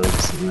play know.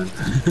 duos, and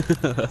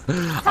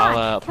then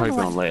I'll probably kill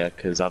go on one. later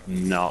because I've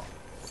not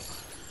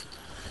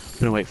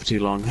been awake for too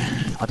long.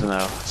 I don't know,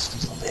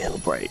 just a little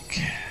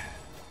break.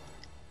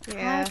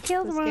 Yeah,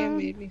 killed this one. game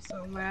made me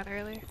so mad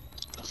earlier.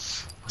 I'll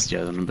see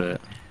you in a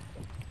bit.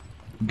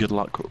 Good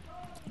luck,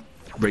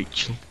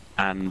 Rachel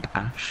and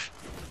Ash.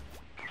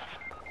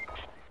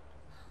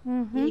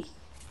 Mm-hmm.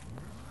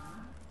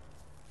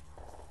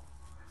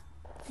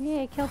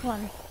 Yeah, I killed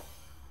one.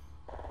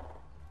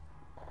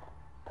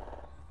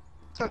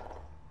 So,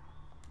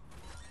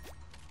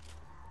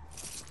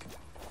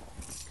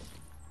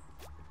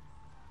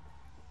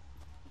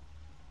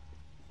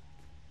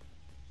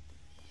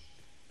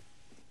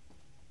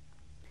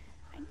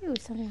 I knew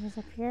something was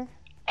up here.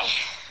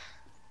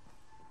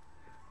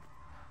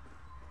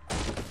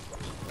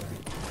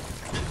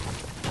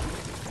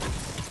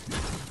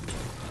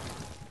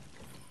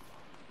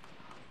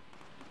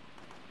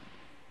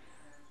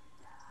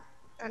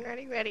 I'm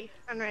ready, ready.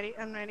 I'm ready,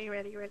 I'm ready,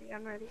 ready, ready.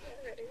 I'm ready,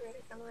 ready, ready.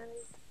 I'm ready.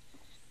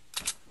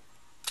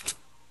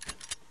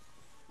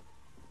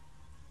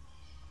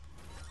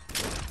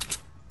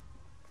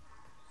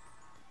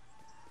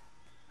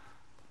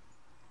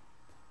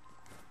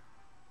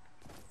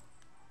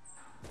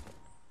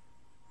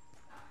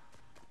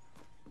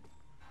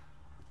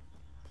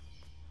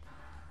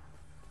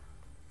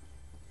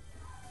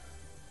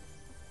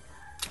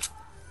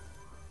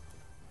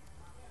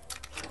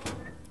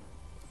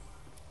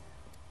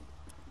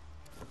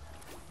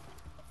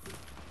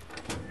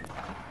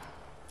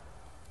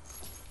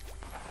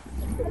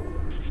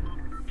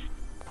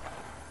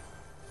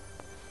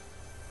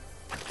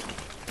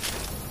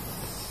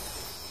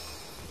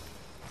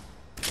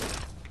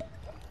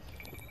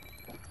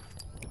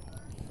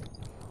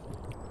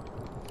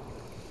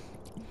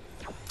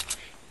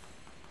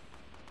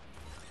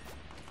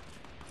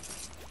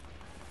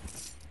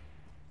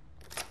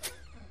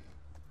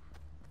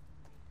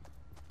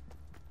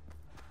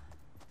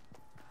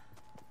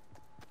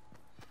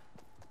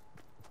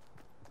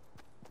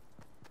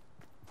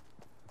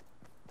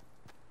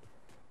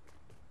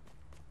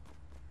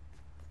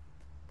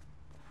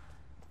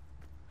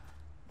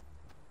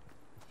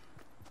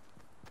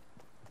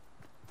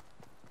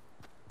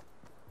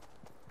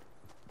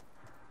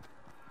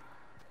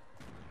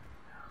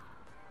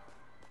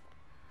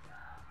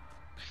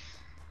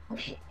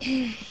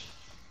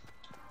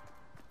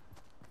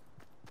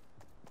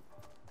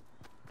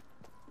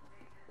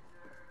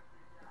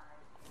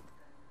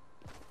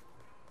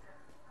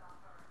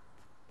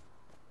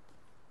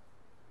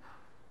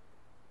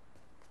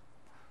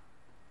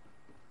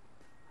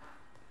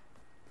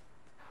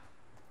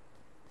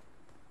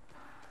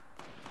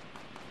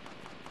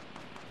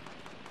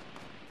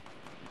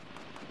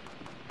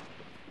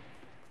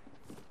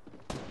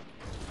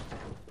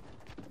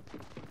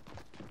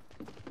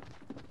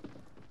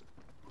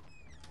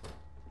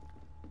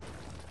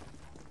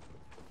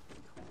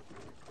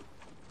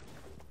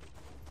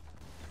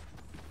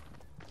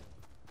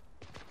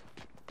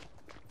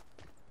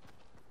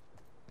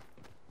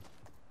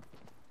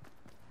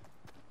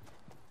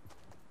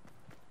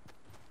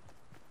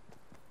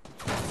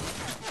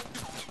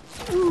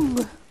 Ooh,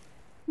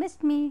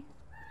 missed me.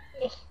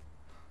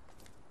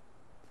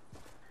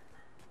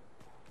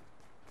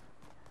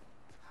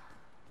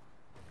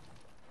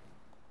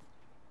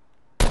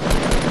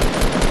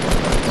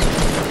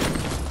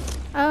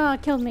 Oh,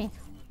 killed me.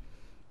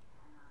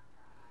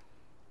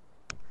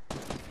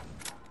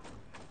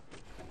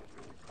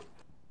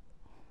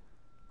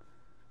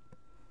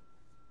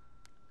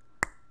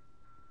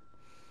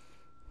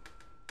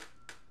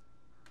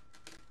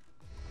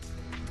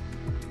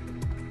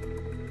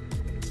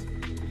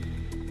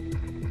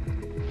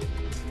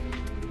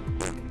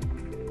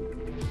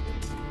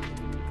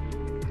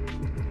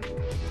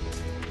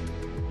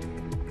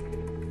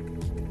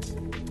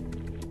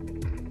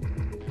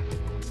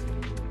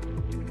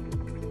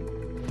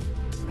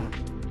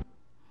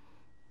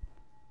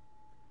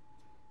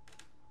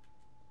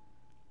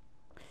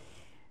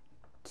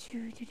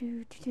 Do do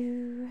do do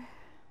do.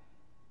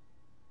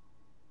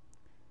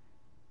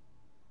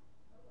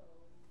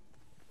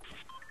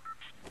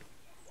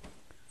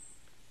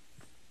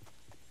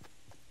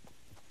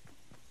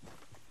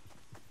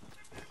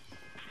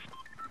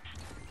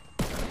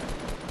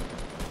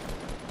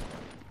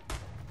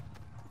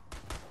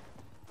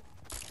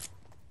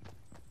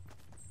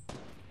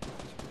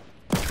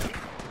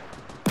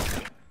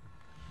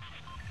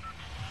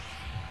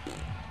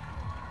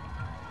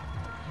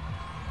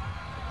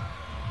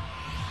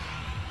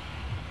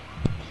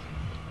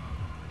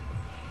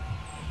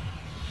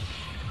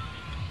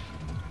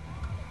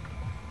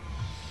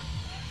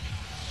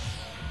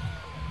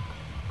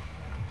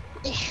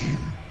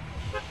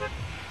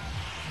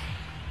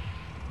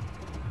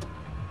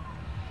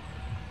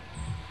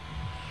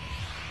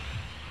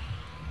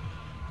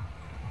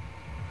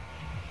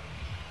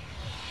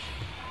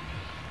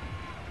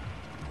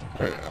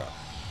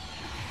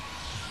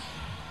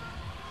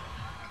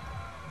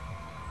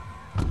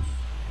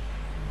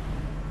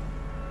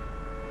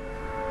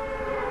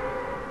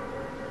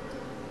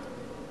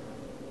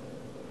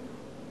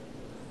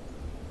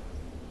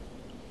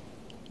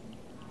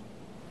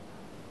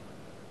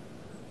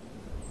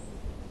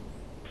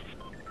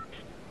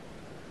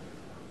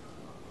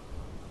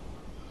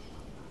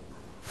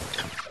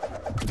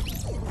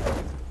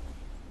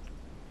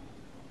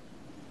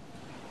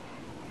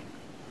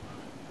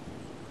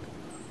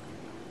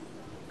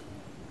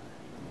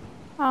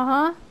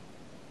 Uh-huh.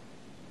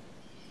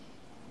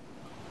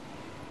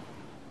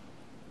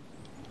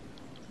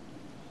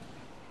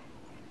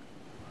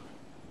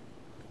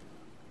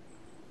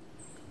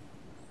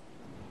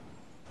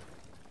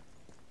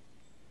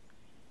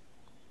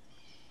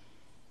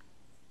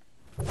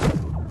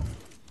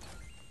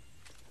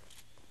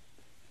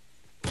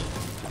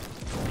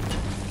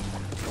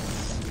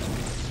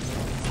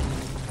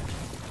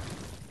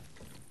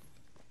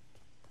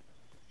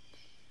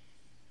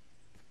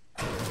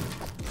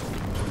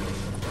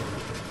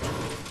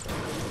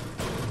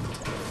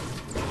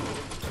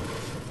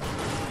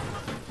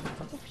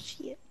 Oh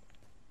shit.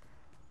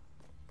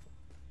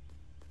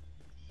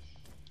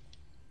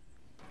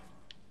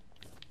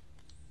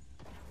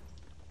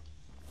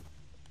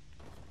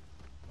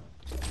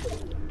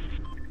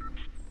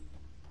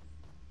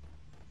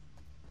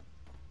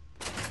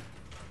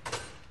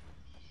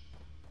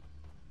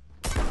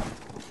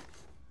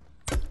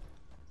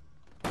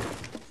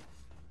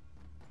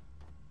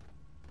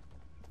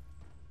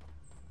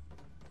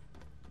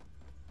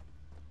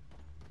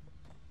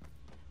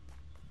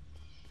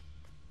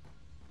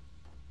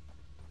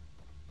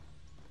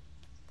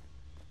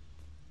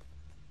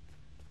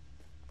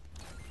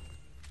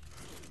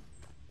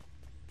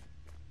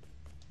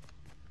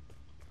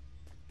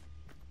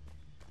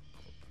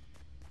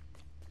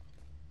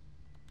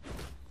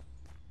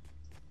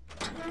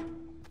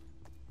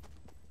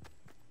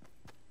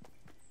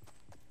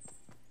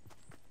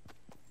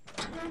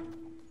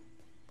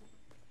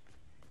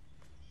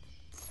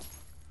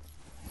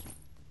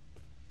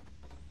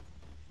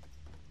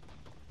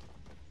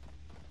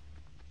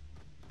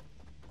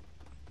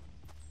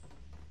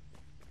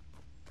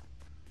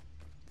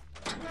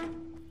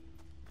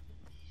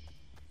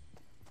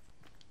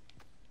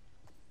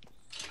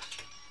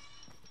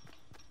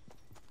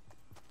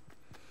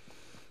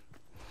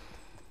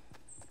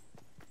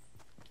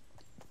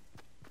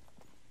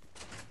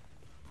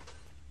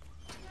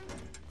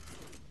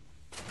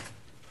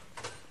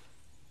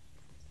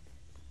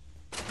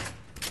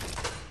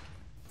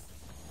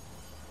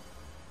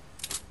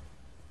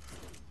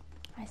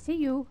 I see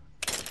you.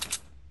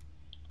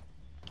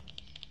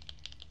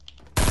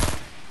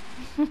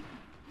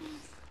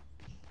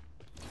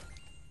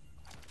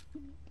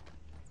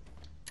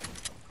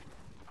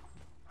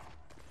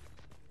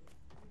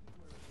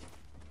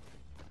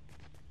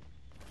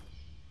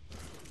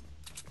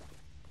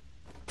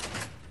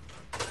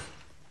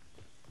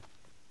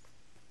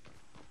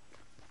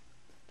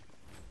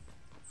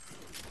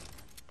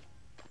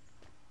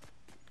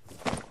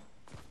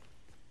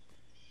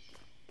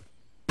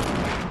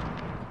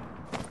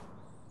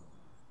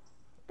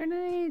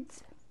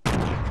 Grenades.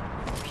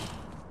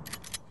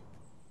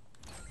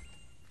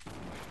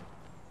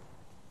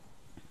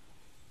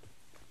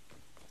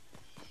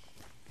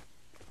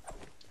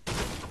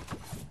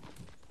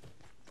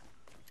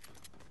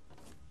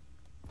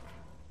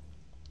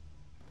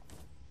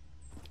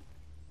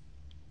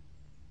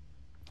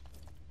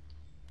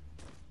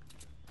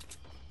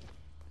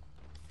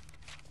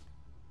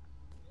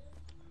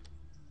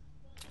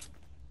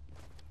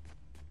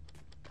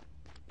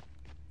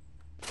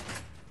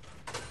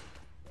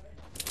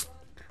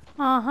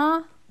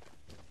 Uh-huh.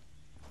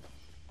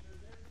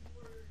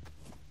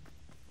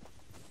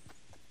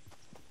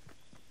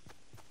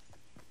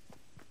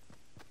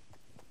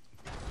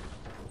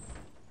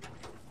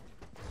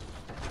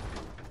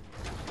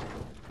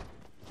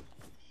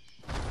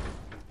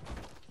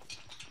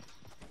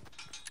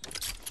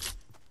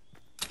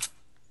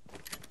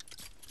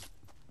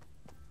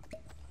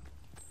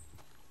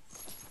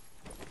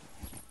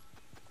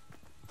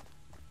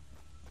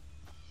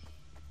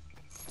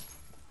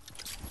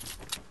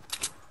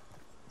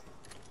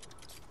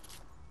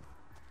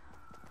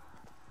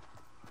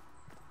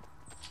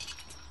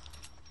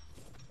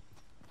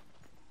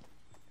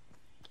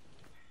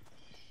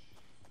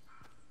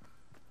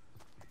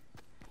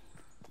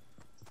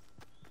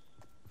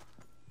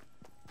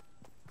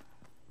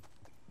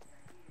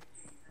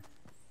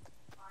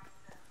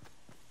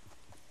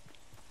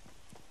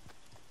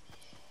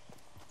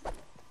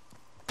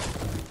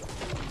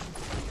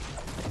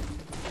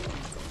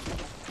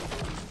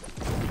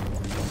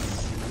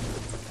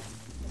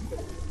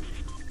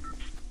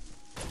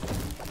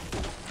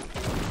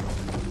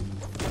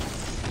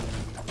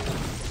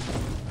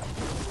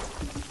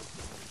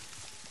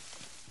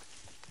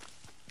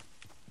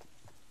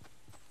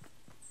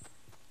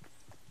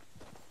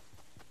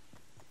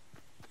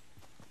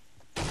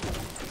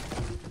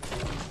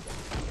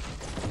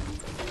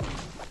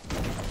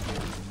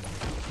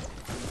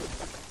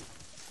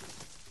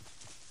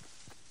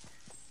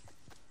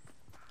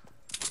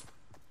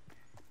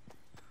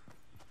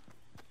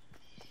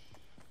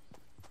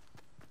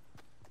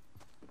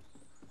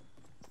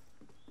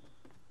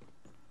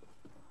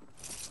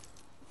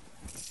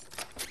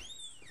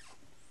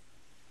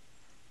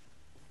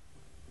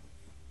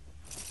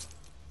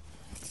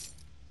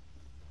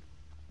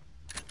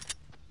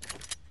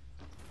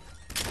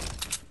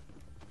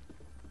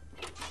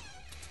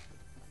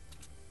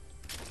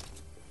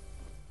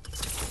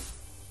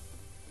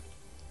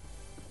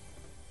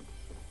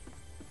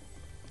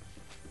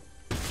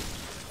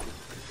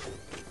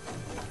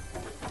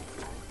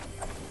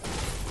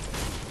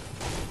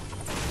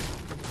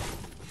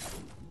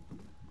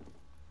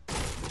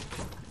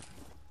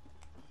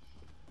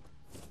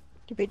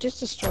 Did we just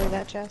destroy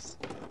that chest?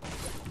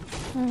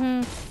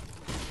 Mm-hmm.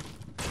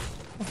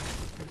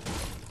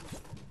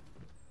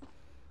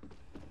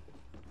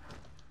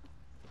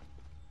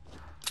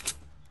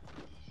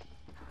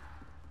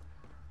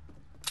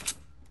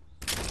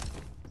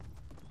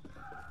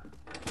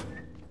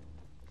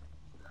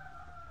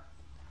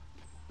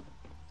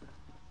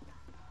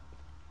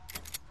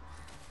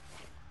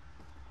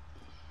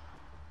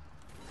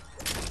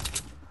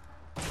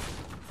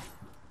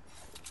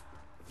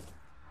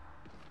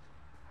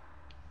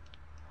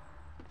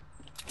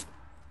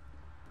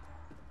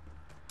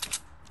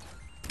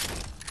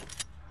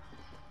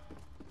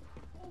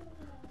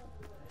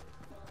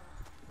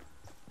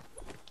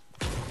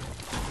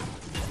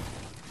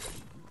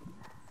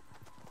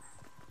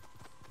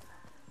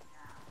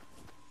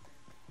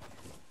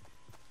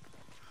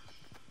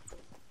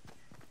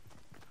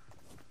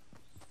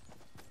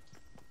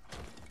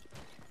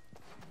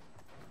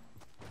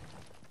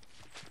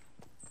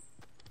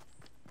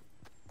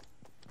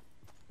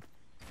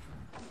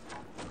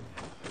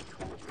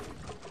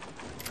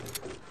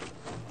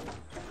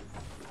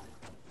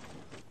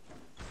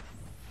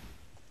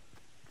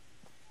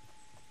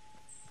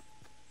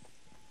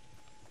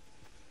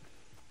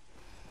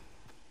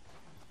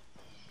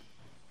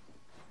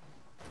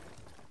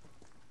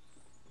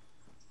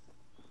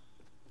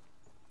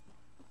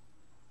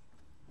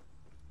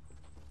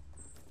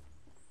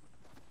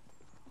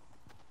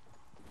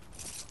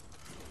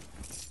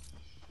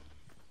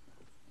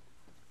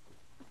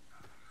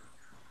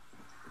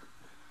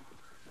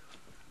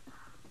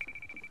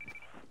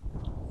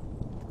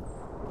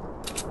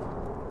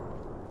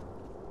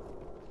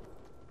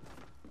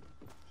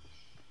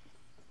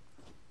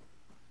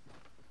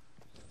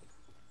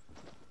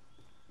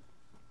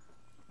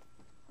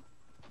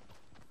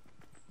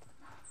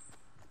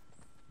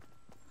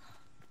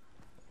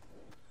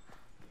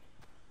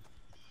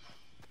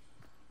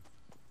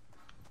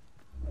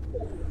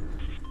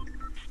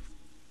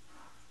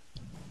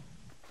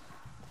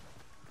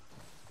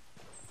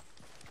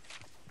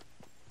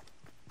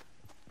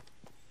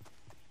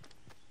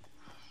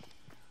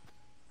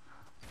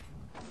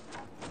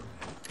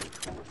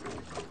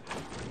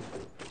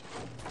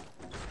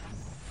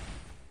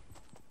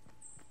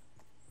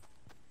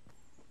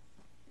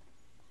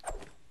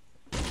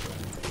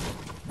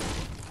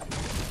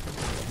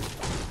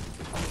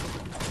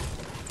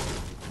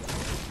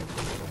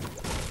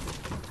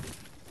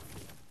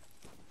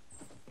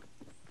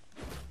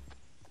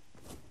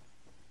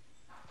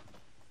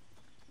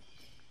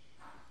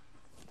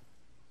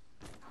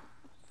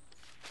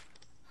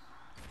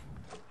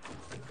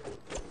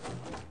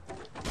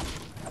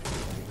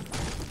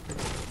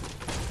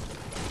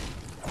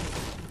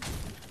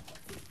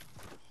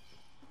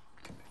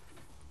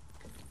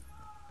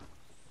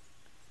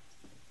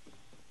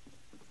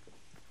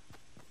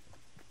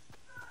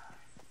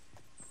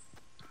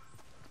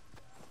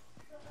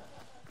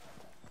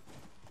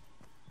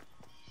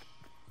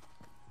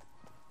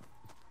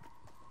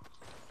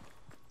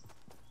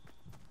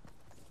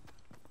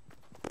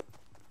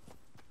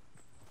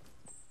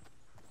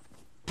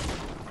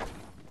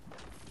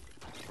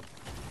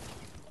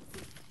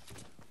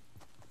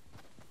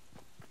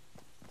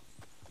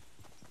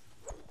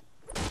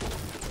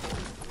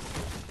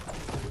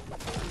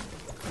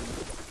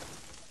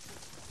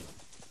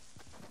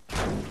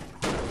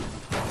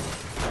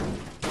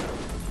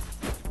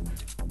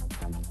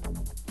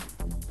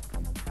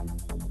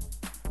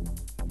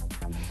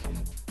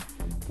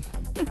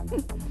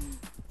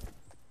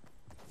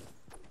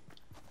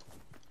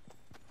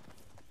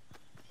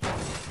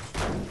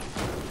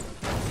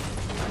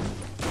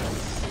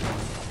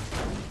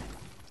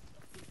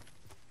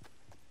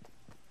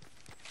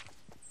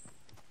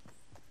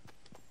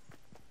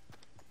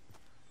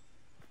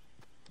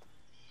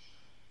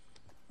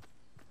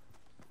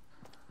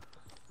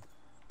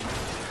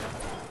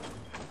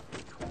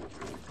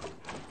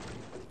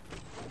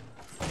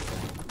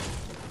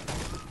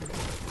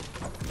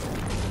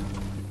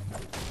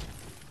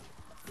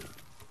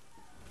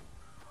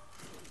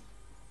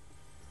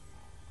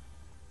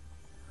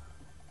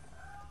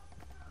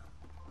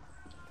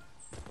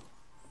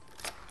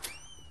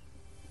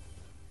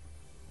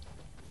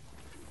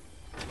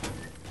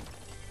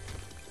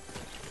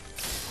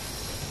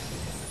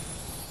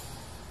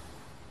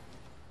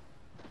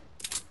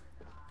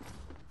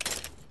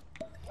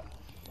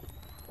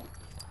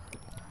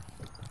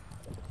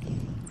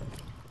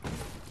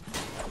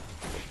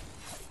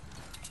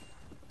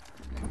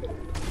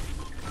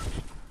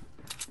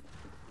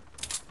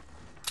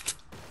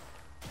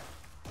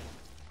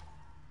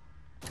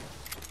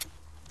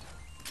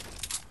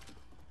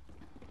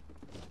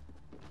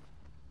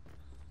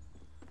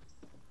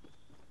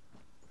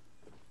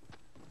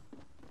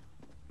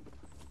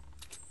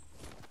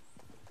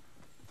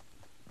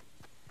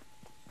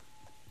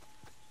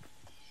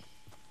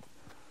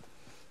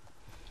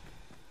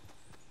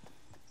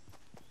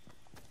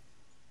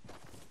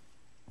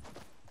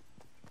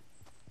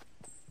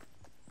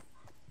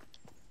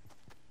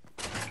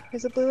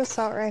 There's a blue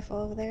assault rifle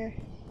over there.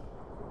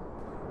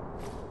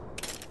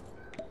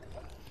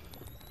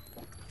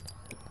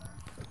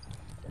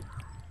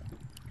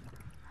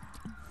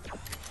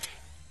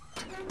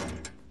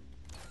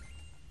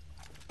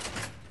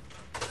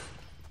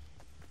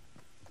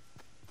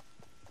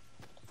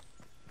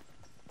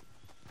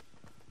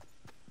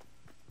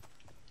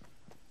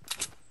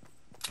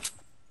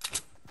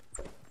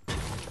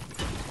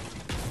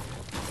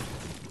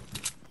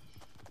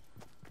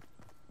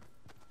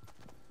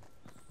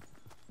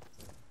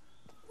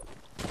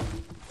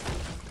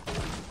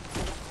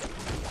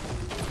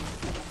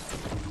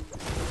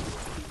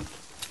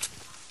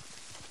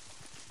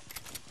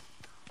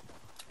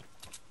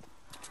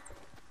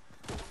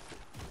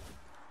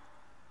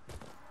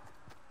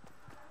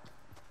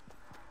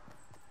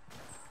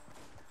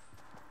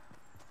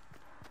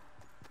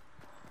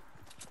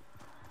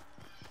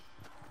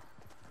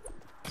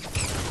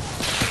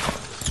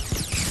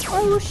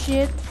 Oh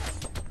shit.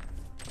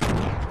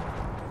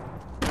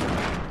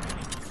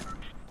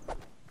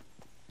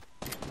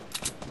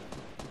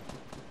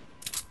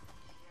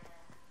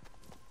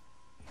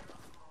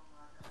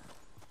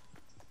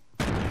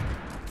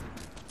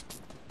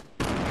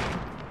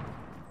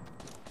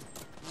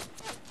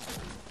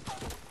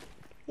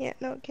 Yeah,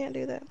 no, can't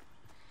do that.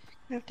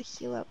 I have to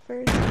heal up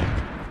first.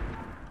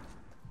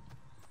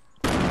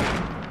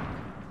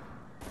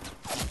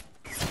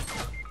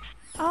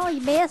 Oh,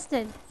 you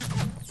bastard.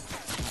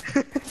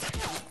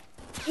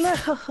 No,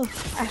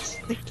 I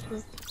stick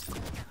you.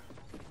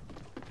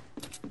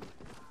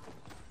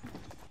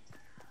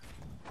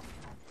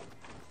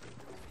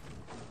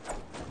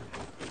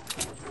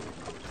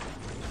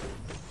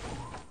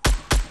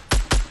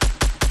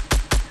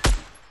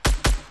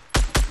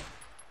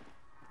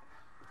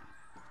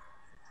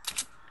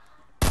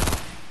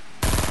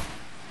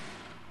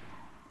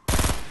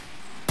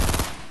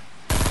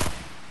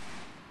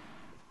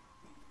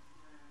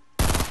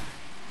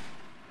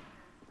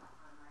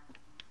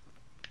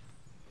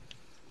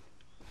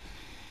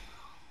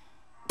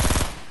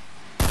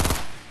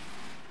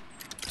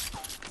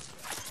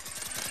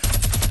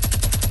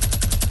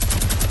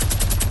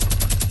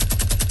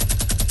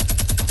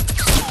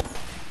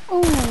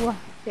 Ooh.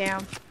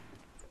 Damn.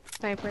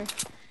 Sniper.